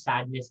going through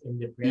sadness and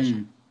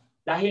depression.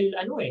 Dahil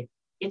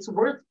it's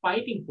worth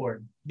fighting for,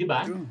 di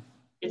ba?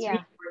 It's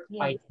really worth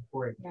fighting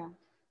for. Yeah.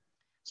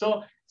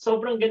 So,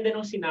 sobrang ganda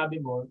nung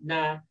sinabi mo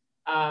na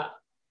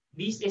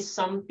this is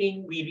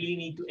something we really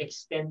need to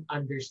extend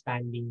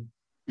understanding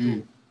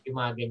to yung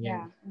mga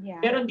ganyan.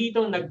 Pero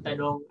dito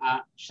nagtanong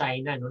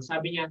Shaina, no?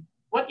 Sabi niya,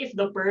 what if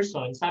the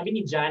person, sabi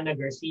ni Jana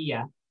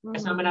Garcia,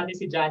 kasama natin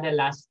si Jana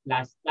last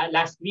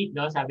week,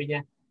 no? Sabi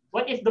niya,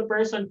 what if the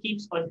person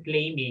keeps on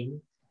claiming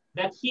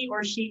that he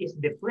or she is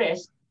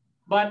depressed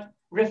but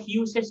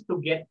refuses to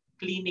get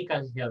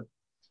clinical help?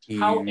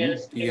 How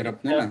else can you help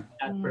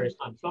that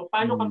person? So,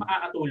 paano ka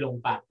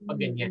makakatulong pa pag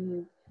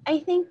ganyan? I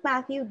think,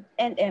 Matthew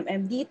and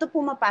MM, dito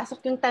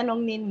pumapasok yung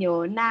tanong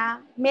ninyo na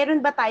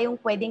meron ba tayong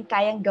pwedeng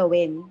kayang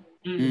gawin?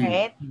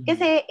 Right?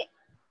 Kasi,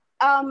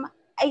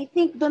 I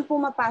think doon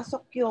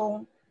pumapasok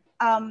yung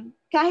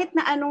kahit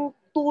na anong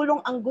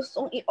tulong ang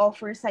gustong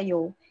i-offer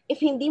sa'yo, if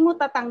hindi mo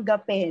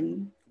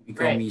tatanggapin,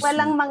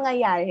 walang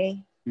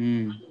mangyayari.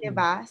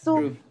 Diba?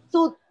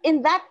 So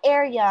in that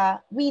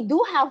area, we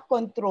do have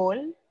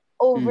control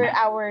over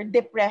our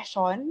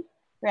depression,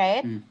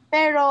 right?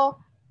 Pero,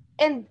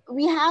 and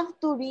we have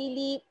to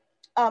really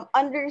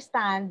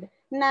understand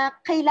na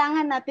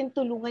kailangan natin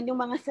tulungan yung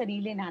mga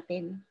sarili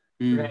natin.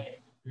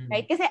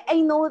 Right? Kasi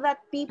I know that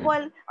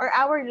people or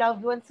our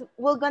loved ones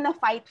will gonna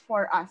fight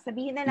for us.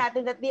 Sabihin na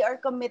natin that they are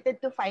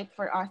committed to fight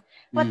for us.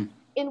 But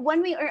in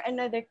one way or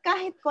another,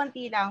 kahit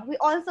konti lang, we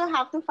also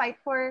have to fight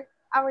for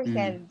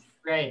ourselves.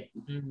 Right.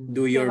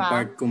 Do your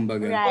part,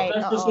 kumbaga. Right.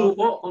 Huwag kang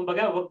susuko.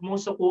 Kumbaga, huwag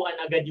mong sukuan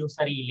agad yung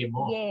sarili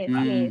mo. Yes,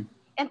 yes.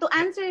 And to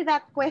answer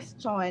that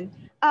question,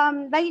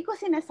 lagi ko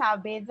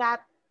sinasabi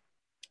that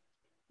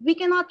we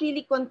cannot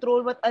really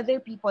control what other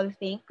people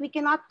think. We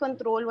cannot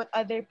control what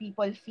other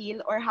people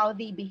feel or how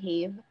they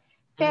behave.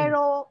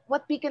 Pero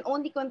what we can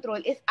only control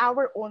is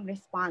our own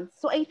response.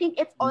 So I think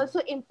it's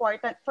also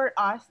important for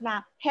us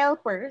na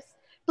helpers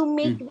to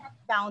make that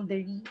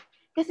boundary.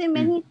 Kasi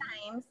many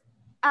times,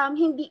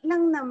 hindi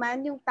lang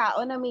naman yung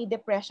tao na may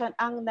depression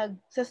ang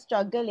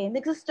nagsastruggle eh.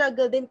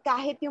 Nagsastruggle din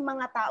kahit yung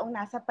mga taong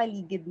nasa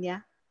paligid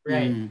niya.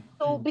 Right.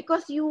 So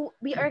because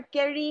we are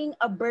carrying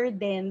a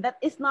burden that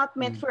is not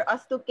meant for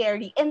us to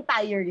carry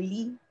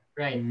entirely.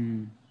 Right.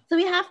 So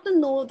we have to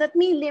know that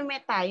may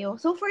limit tayo.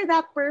 So for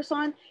that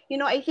person,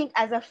 I think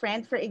as a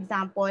friend, for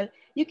example,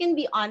 you can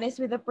be honest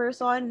with the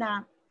person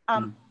na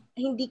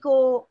hindi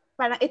ko,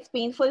 parang it's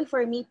painful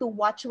for me to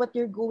watch what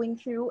you're going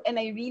through and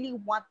I really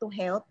want to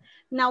help.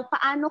 Now,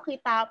 paano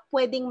kita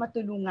pwedeng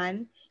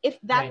matulungan? If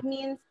that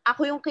means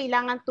ako yung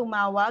kailangan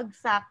tumawag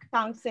sa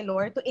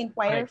counselor to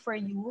inquire for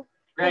you,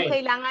 Kung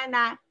kailangan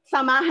na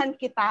samahan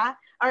kita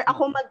or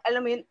ako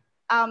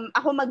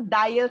ako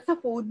mag-dial sa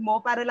phone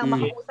mo para lang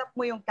makausap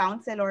mo yung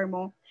counselor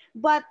mo.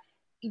 But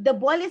the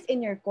ball is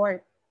in your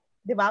court.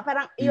 'Di ba?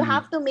 Parang you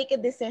have to make a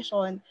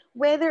decision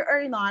whether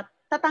or not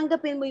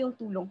tatanggapin mo yung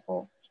tulong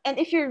ko. And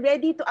if you're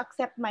ready to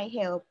accept my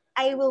help,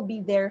 I will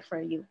be there for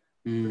you.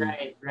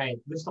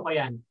 Right. Gusto ko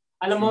 'yan.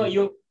 Alam mo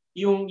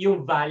yung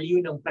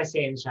value ng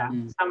presensya.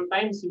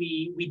 Sometimes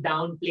we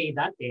downplay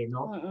that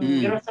no.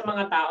 Pero sa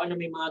mga tao na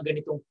may mga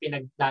ganitong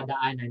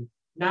pinagdadaanan,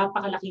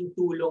 napakalaking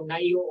tulong na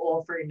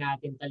i-offer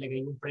natin talaga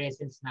yung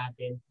presence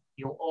natin,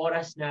 yung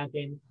oras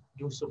natin,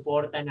 yung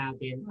suporta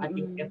natin at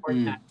yung effort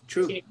natin.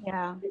 True. Kasi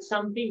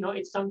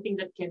it's something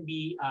that can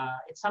be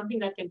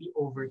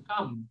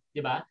overcome,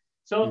 'di ba?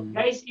 So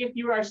guys, if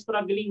you are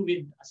struggling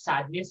with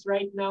sadness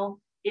right now,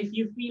 if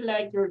you feel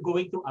like you're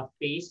going through a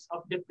phase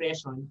of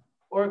depression,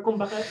 or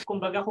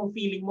kumbaga kung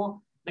feeling mo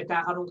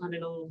nagkakaroon ka na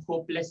ng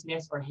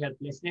hopelessness or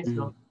helplessness,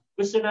 no?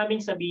 Gusto naming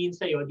sabihin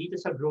sa iyo dito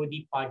sa Grow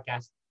Deep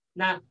Podcast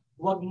na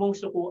huwag mong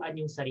sukuan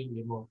yung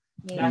sarili mo.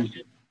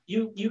 Dahil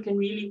you can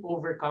really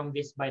overcome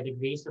this by the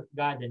grace of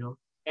God, ano?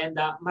 And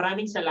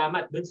maraming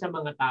salamat dun sa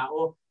mga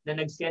tao na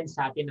nag-send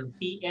sa atin ng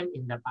PM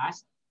in the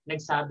past,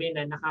 nagsabi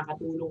na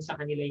nakakatulong sa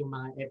kanila yung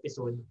mga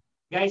episode.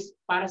 Guys,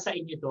 para sa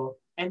inyo to,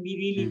 and we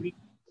really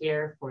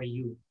care for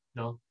you,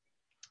 no?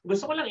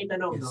 Gusto ko lang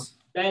itanong, no?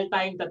 Dahil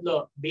tayong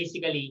tatlo,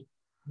 basically,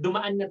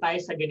 dumaan na tayo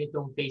sa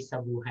ganitong phase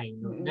sa buhay,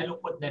 no?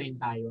 Nalungkot na rin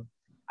tayo.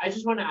 I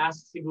just wanna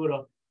ask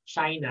siguro,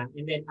 Shaina,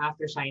 and then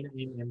after Shaina,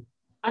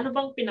 ano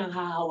bang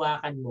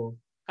pinanghahawakan mo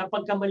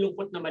kapag ka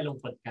malungkot na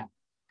malungkot ka?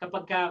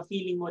 Kapag ka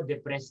feeling mo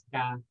depressed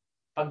ka,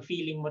 pag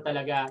feeling mo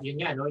talaga, yun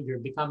nga, no?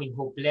 You're becoming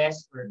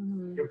hopeless, or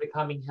you're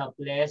becoming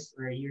helpless,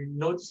 or you're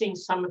noticing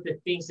some of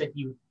the things that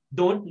you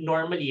don't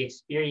normally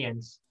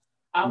experience.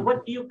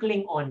 What do you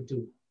cling on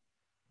to?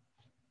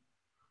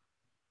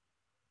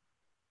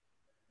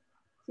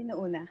 Sino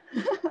una?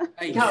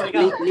 Ikaw.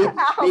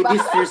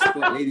 Ladies first po.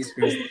 Ladies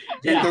first.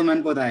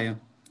 Gentleman po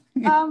tayo.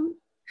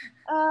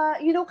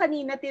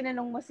 Kanina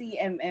tinanong mo si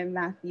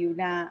Matthew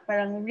na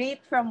parang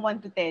rate from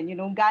 1 to 10,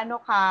 gaano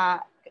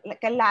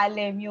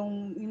kalalim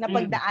yung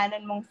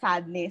napagdaanan mong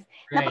sadness.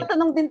 Right.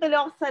 Napatanong din tuloy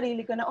ako sa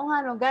sarili ko na,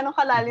 gaano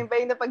kalalim ba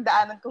yung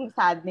napagdaanan kong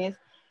sadness?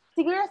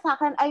 Siguro sa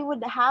akin, I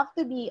would have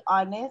to be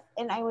honest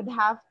and I would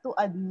have to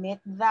admit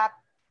that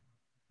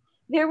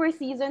there were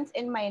seasons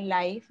in my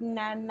life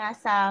na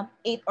nasa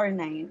 8 or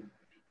 9.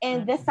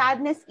 And the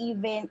sadness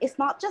even is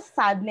not just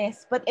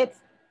sadness, but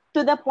it's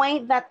to the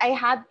point that I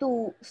had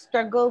to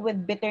struggle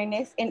with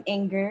bitterness and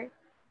anger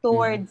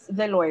towards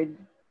the Lord.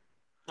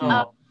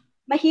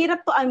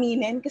 Mahirap to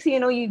aminin kasi,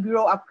 you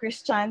grow up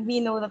Christian. We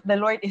know that the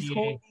Lord is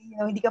holy.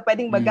 Hindi ka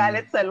pwedeng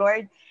magalit sa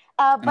Lord.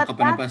 But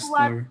that's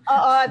what,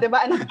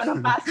 diba? Anak pa ng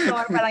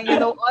pastor. Parang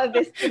all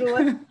this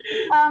truth.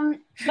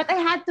 But I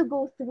had to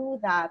go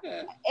through that.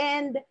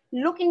 And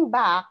looking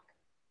back,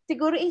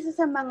 siguro isa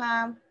sa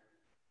mga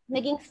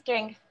naging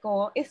strength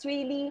ko is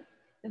really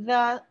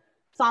the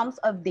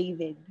Psalms of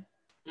David.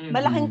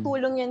 Malaking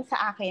tulong yun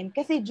sa akin.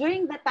 Kasi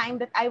during the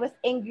time that I was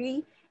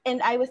angry and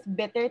I was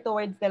bitter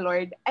towards the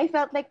Lord, I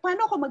felt like,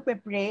 paano ako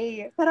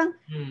magpe-pray? Parang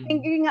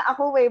angry nga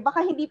ako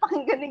Baka hindi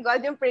pakinggan ni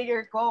God yung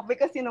prayer ko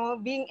because,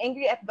 being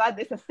angry at God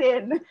is a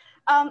sin.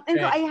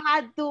 So I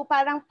had to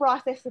parang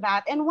process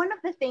that. And one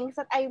of the things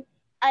that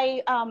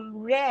I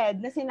read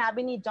na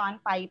sinabi ni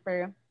John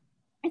Piper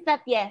is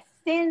that yes,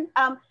 sin,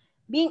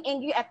 being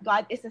angry at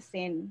God is a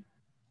sin.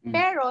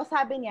 Pero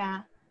sabi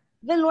niya,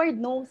 the Lord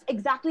knows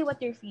exactly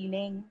what you're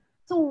feeling.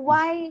 So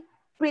why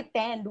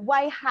pretend?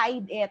 Why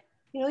hide it?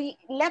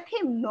 Let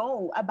Him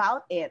know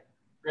about it.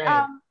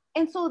 Right.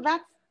 And so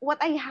that's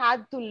what I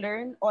had to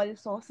learn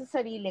also sa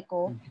sarili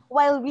ko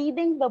while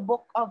reading the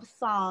book of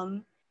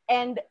Psalm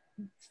and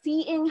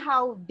seeing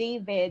how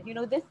David,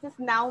 this is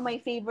now my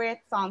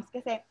favorite Psalms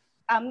kasi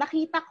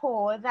nakita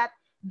ko that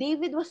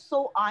David was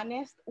so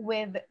honest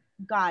with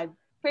God.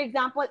 For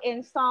example,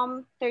 in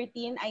Psalm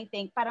 13, I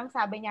think, parang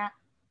sabi niya,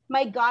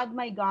 my God,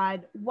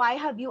 why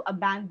have you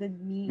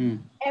abandoned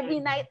me? Every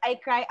night I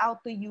cry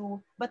out to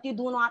you, but you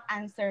do not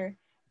answer.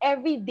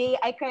 Every day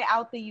I cry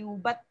out to you,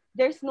 but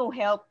there's no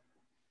help.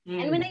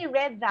 And when I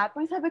read that,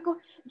 sabi ko,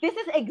 this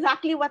is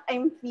exactly what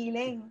I'm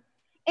feeling.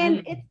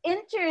 And it's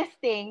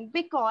interesting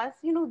because,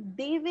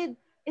 David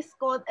is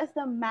called as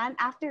the man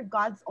after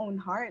God's own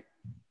heart.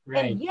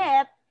 Right. And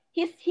yet,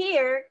 he's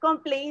here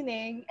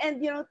complaining and,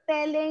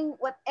 telling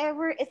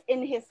whatever is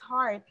in his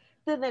heart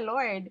to the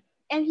Lord.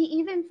 And he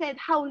even said,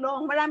 how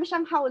long? Marami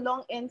siyang how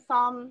long in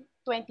Psalm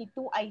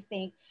 22, I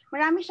think.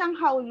 Marami siyang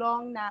how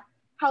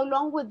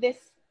long would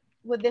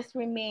this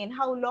remain?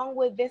 How long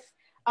would this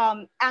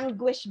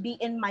anguish be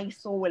in my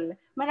soul?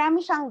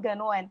 Marami siyang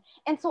ganon.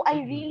 And so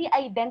I really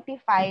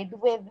identified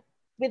with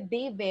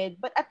David.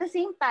 But at the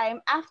same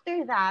time,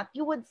 after that,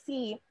 you would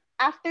see,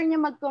 after niya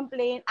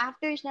mag-complain,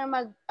 after niya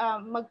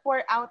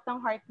mag-pour out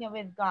ng heart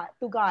niya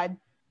to God,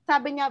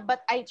 sabi niya,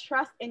 but I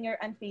trust in your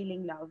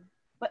unfailing love.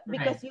 But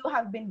because you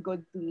have been good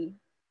to me.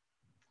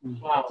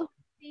 Wow. So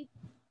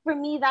for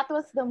me, that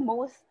was the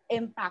most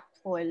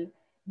impactful.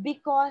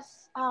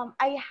 because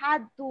I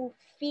had to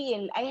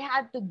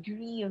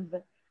grieve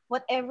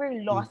whatever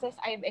losses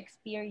I've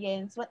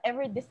experienced,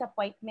 whatever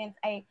disappointments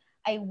I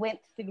went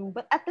through.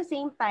 But at the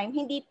same time,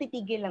 hindi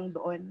titigil lang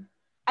doon.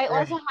 I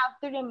also have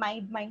to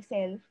remind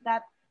myself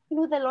that,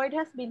 the Lord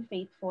has been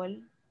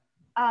faithful,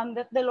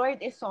 that the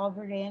Lord is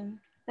sovereign,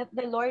 that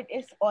the Lord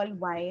is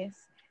all-wise.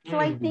 So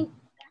I think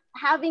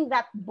having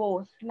that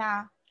both,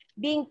 na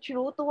being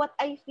true to what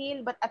I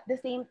feel, but at the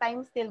same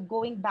time still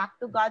going back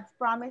to God's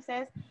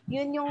promises,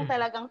 yun yung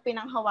talagang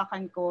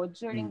pinanghawakan ko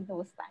during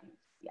those times.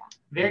 Yeah.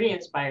 Very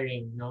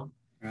inspiring, no?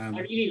 I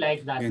really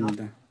like that, no?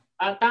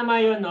 Tama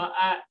yun, no?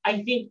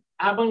 I think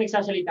habang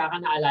nagsasalita ka,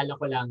 naalala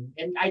ko lang,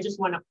 and I just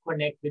wanna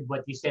connect with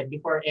what you said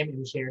before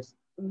MM shares.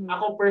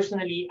 Ako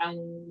personally, ang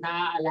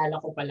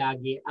naaalala ko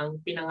palagi, ang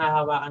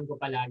pinanghahawakan ko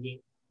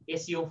palagi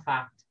is yung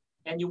fact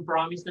and yung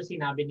promise na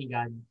sinabi ni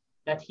God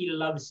that He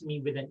loves me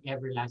with an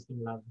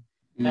everlasting love.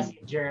 That's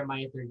in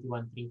Jeremiah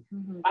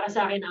 31:3. Para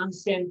sa akin, ang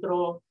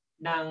sentro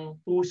ng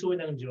puso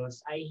ng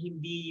Diyos ay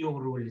hindi yung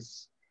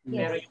rules,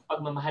 pero yung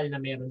pagmamahal na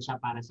meron siya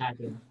para sa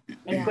atin.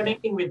 And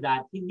connecting with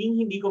that,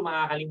 hindi ko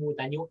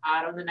makakalimutan yung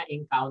araw na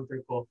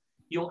na-encounter ko,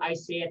 yung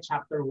Isaiah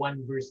chapter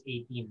 1 verse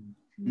 18.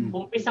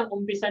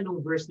 Umpisang-umpisa nung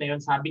verse na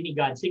yon, sabi ni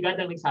God, si God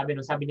ang nagsabi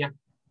nun, sabi niya,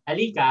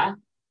 halika,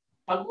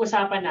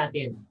 pag-usapan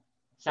natin,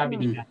 sabi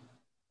ni God.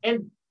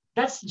 And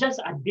that's just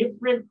a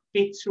different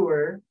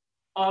picture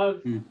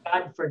of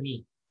God for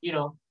me,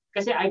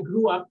 kasi I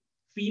grew up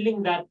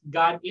feeling that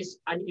God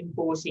is an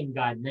imposing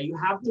God, na you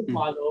have to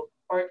follow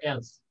or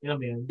else, mo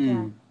yun?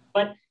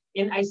 But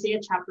in Isaiah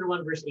chapter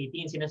 1 verse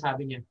 18,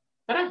 sinasabi niya,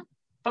 tara,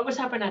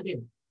 pag-usapan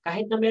natin.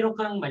 Kahit na meron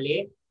kang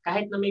mali,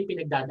 kahit na may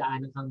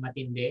pinagdadaanan kang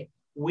matindi,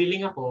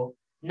 willing ako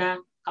na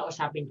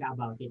kausapin ka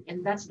about it. And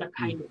that's the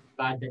kind of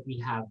God that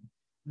we have.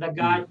 The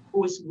God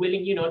who's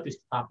willing, to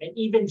stop. And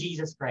even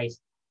Jesus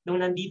Christ, nung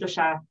nandito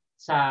siya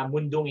sa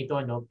mundong ito,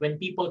 when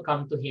people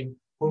come to Him,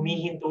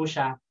 humihinto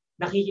siya,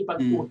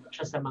 nakikipag-usap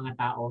siya sa mga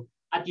tao.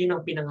 At yun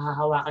ang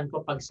pinanghahawakan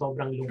ko pag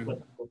sobrang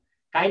lungkot ako.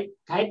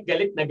 Kahit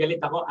galit na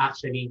galit ako,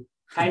 actually,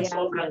 kahit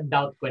sobrang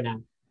doubt ko na,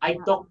 I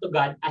talk to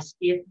God as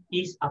if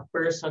He's a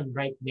person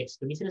right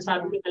next to me.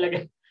 Sinasabi ko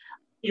talaga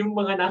yung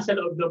mga nasa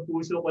loob ng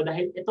puso ko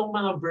dahil itong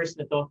mga verse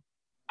na to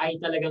ay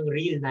talagang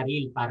real na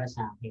real para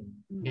sa akin.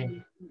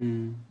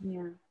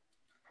 Yeah.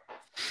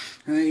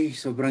 Ay,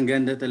 sobrang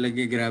ganda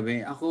talaga,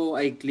 grabe. Ako,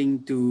 I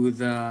cling to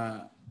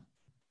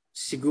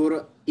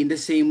siguro in the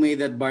same way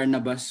that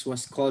Barnabas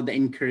was called the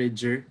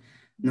encourager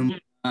ng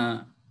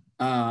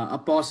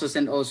apostles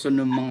and also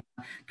ng mga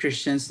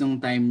Christians nung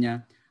time niya.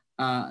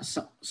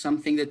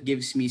 Something that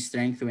gives me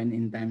strength when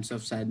in times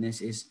of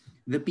sadness is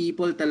the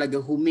people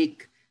talaga who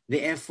make the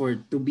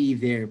effort to be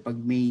there pag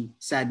may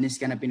sadness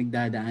ka na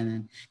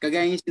pinagdadaanan.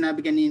 Kagaya yung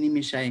sinabi kanina ni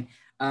Mishai,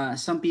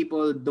 some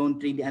people don't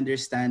really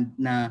understand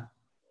na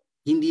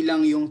hindi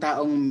lang yung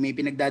taong may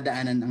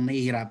pinagdadaanan ang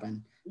nahihirapan.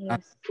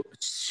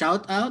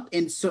 Shout out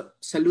and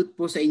salute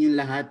po sa inyong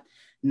lahat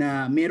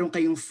na meron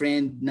kayong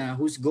friend na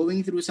who's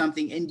going through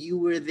something and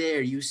you were there.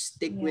 You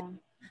stick with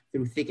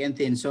through thick and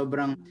thin.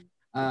 Sobrang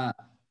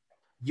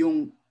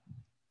yung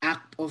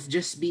act of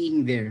just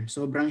being there,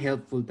 sobrang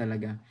helpful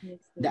talaga.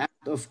 The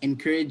act of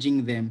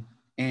encouraging them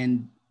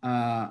and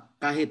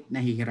kahit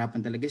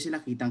nahihirapan talaga sila,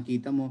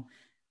 kitang-kita mo,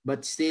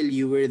 but still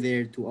you were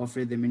there to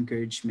offer them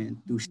encouragement,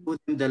 to show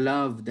them the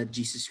love that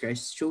Jesus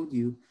Christ showed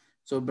you.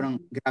 Sobrang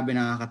grabe,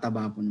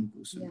 nakakataba po ng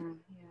puso.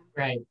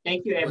 Right.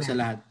 Thank you, Emma. Sa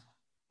lahat.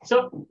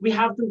 So, we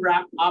have to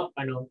wrap up,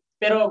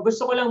 pero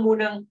gusto ko lang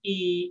munang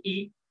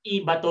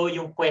ibato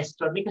yung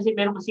question kasi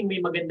meron kasing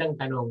may magandang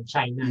tanong,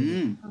 China.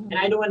 And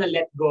I don't want to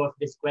let go of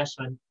this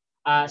question.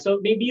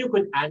 So maybe you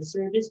could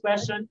answer this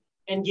question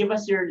and give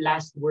us your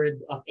last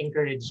word of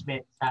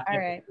encouragement sa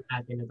episode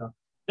natin ito.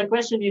 The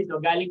question is,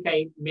 galing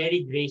kay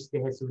Mary Grace de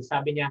Jesus.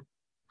 Sabi niya,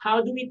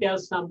 how do we tell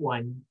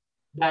someone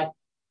that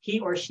he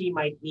or she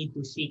might need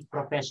to seek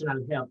professional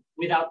help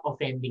without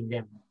offending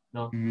them?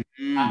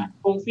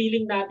 Kung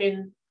feeling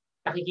natin,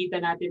 nakikita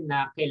natin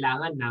na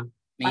kailangan na,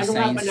 paano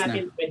nga ba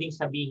natin pwedeng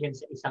sabihin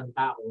sa isang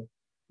tao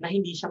na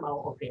hindi siya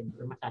ma-offend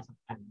or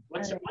masasaktan?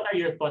 What are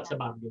your thoughts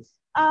about this?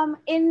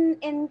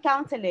 In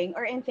counseling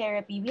or in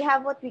therapy, we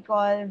have what we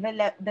call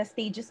the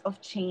stages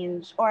of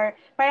change, or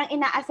parang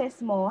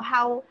ina-assess mo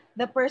how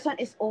the person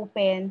is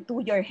open to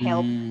your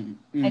help.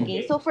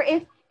 Okay, so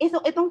if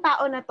itong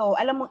tao na to,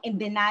 alam mong in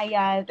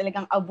denial,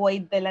 talagang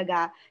avoid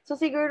talaga. So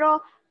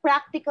siguro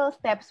practical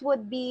steps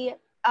would be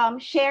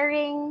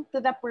sharing to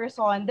the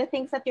person the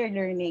things that you're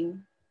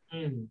learning.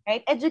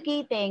 Right?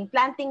 Educating,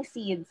 planting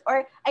seeds,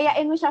 or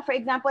ayain mo siya, for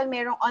example,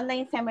 merong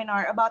online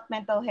seminar about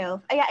mental health,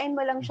 ayain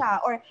mo lang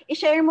siya, or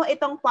i-share mo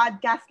itong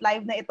podcast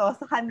live na ito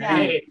sa kanya.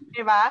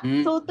 Diba?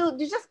 So to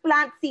just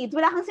plant seeds,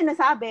 wala kang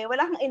sinasabi,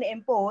 wala kang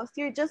ini-impose,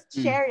 you're just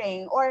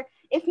sharing. Or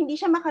if hindi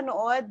siya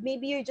makanood,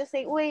 maybe you're just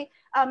say, uy,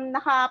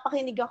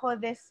 nakapakinig ako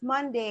this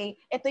Monday,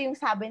 ito yung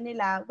sabi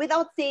nila,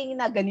 without saying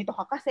na ganito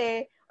ka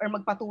kasi, or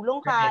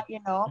magpatulong ka,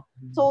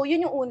 So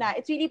yun yung una,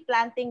 it's really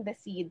planting the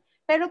seed.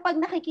 Pero pag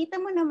nakikita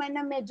mo naman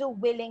na medyo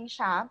willing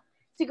siya,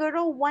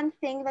 siguro one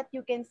thing that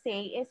you can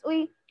say is,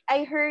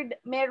 I heard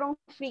merong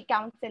free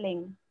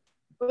counseling,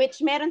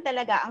 which meron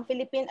talaga ang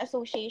Philippine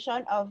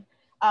Association of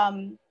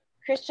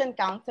Christian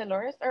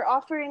Counselors are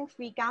offering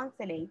free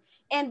counseling.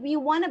 And we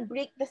want to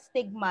break the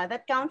stigma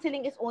that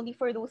counseling is only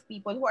for those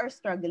people who are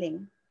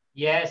struggling.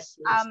 Yes,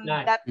 it's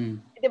not. That,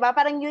 diba?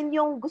 Parang yun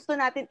yung gusto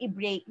natin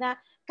i-break, na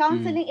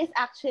counseling is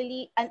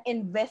actually an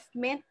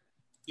investment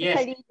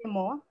sa sarili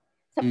mo,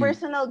 sa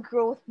personal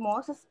growth mo,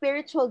 sa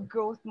spiritual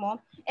growth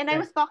mo. And I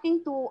was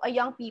talking to a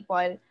young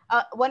people,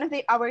 one of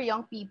our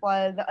young people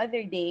the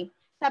other day.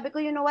 Sabi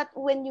ko, you know what?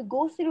 When you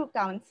go through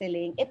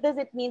counseling, it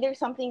doesn't mean there's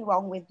something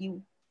wrong with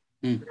you.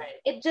 Right.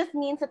 It just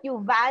means that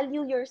you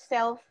value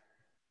yourself.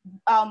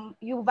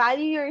 You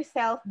value your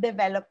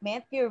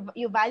self-development,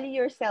 you value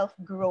your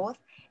self-growth,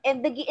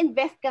 and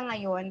nag-i-invest ka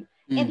ngayon.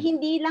 And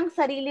hindi lang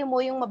sarili mo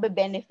yung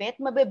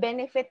mabe-benefit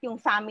yung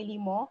family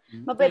mo,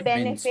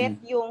 mabe-benefit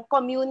yung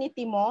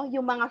community mo,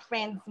 yung mga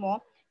friends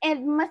mo,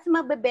 and mas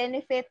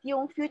mabe-benefit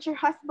yung future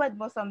husband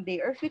mo someday,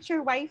 or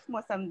future wife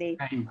mo someday,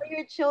 or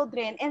your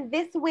children. And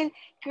this will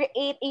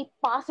create a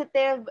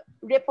positive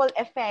ripple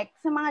effect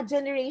sa mga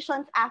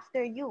generations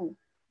after you.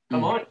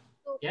 Come on.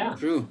 Yeah.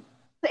 True.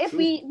 So if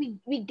we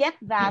get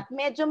that,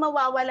 medyo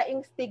mawawala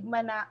yung stigma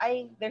na,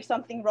 there's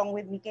something wrong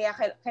with me, kaya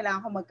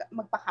kailangan ko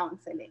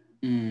magpa-counseling.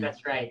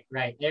 That's right.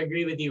 I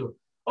agree with you.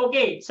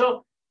 Okay,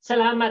 so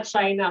salamat,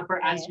 Shaina, for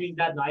answering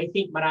that. No? I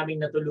think maraming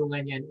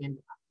natulungan yan, and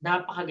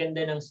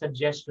napakaganda ng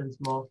suggestions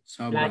mo,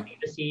 planting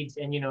the seeds,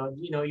 and you know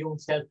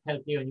yung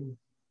self-help yun, yung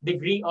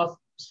degree of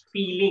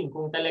feeling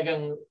kung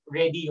talagang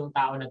ready yung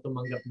tao na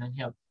tumanggap ng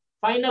help.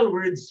 Final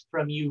words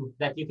from you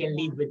that you can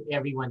leave with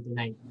everyone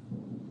tonight.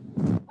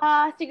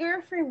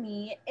 Siguro for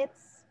me,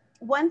 it's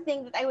one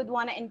thing that I would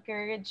want to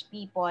encourage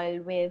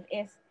people with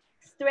is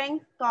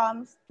strength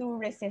comes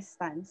through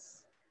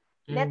resistance.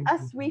 Let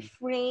us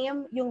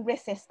reframe yung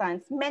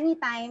resistance. Many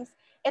times,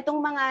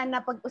 itong mga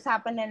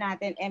napag-usapan na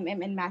natin, and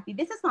Matthew,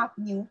 this is not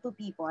new to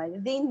people.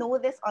 They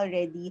know this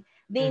already.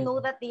 They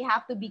know that they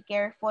have to be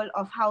careful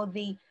of how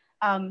they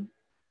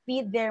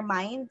feed their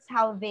minds,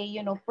 how they,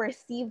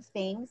 perceive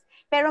things.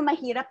 Pero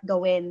mahirap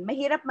gawin.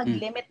 Mahirap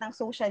mag-limit ng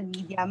social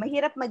media.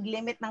 Mahirap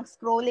mag-limit ng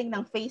scrolling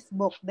ng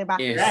Facebook, di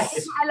ba?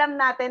 Yes. Alam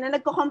natin na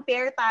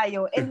nagko-compare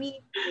tayo and we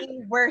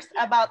feel worse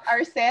about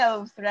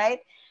ourselves,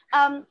 right?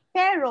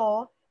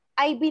 Pero,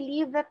 I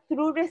believe that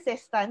through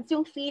resistance,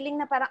 yung feeling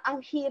na parang ang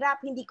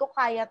hirap, hindi ko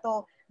kaya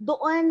to,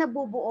 doon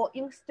nabubuo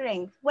yung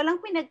strength. Walang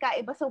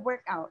pinagkaiba sa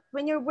workout.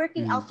 When you're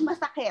working out,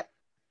 masakit.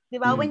 Di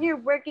ba? When you're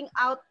working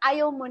out,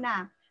 ayaw mo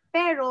na.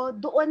 Pero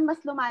doon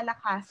mas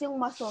lumalakas yung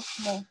muscles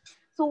mo.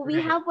 So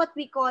we have what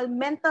we call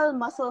mental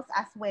muscles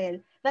as well.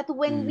 That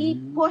when we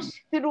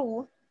push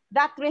through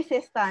that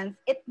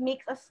resistance, it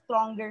makes us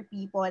stronger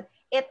people.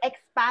 It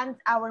expands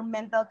our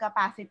mental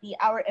capacity,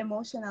 our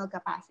emotional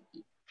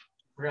capacity.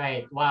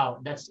 Right.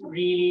 Wow. That's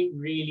really,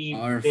 really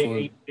powerful.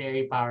 Very,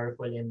 very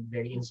powerful and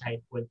very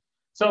insightful.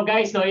 So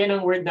guys, no, yan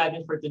ang word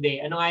natin for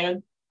today. Ano nga yun?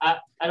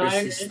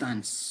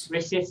 Resistance.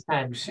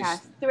 Resistance. Yeah,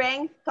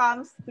 strength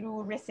comes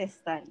through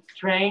resistance.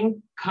 Strength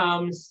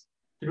comes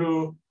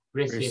through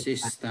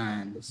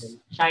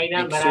resistance.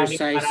 Shaina,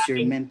 exercise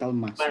your mental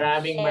muscles.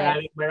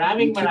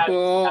 Maraming.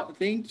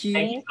 Thank you.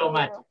 Thank you so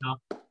much.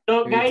 No?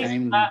 So guys,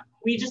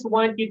 we just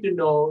want you to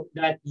know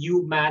that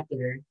you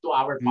matter to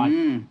our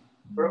podcast.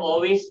 We're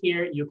always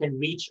here. You can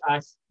reach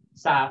us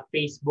sa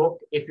Facebook.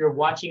 If you're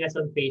watching us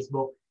on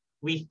Facebook,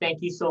 we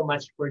thank you so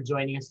much for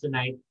joining us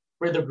tonight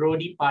for the Grow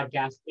Deep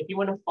Podcast. If you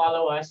want to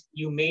follow us,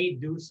 you may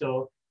do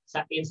so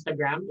sa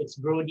Instagram. It's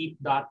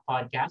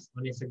growdeep.podcast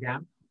on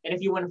Instagram. And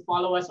if you want to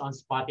follow us on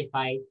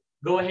Spotify,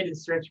 go ahead and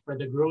search for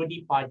the Grow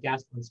Deep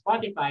Podcast on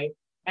Spotify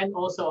and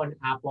also on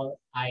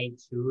Apple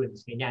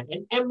iTunes. Ganyan.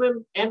 And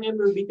MM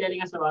will be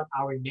telling us about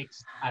our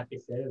next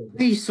episode.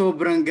 Ay,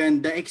 sobrang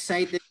ganda.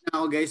 Excited na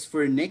ako, guys,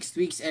 for next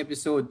week's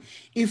episode.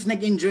 If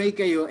nag-enjoy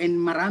kayo and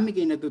marami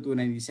kayo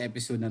natutunan sa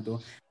episode na to,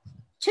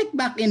 check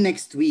back in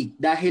next week.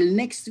 Dahil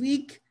next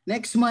week,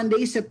 next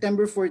Monday,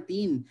 September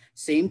 14,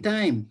 same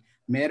time,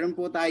 meron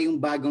po tayong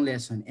bagong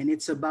lesson, and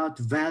it's about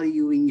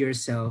valuing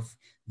yourself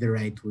the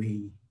right way.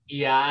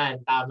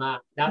 Yan,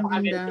 tama.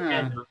 Napakaganda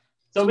yan. No?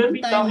 So we'll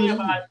be talking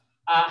about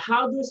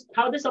how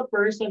does a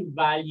person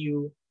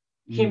value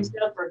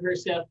himself or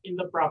herself in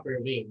the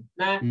proper way.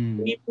 Na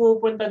hindi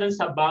pupunta dun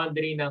sa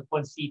boundary ng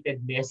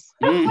conceitedness.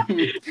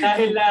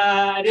 Dahil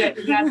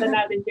ingatan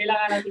natin,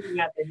 kailangan natin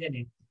ingatan yan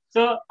eh.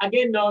 So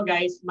again, no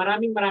guys,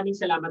 maraming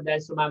salamat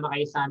dahil sumama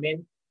kayo sa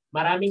amin.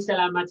 Maraming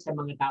salamat sa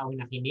mga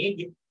taong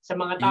nakinig, sa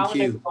mga taong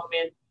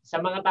nag-comment, sa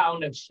mga taong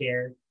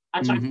nag-share,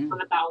 at sa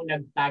mga taong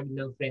nag-tag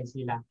ng friends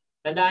nila.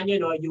 Tandaan nyo,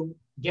 no, yung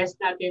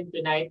guest natin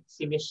tonight,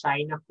 si Miss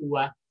Shaina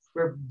Kua,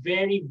 we're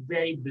very,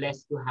 very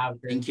blessed to have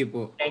her. Thank you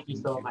po. Thank you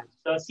so much.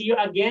 So see you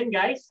again,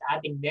 guys,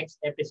 sa ating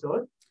next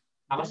episode.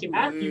 Ako si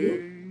Matthew.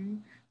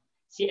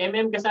 Si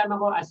MM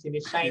kasama ko as si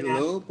Miss Shaina.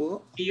 Hello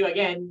po. See you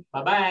again.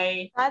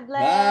 Bye-bye. God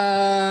bless.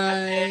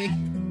 Bye.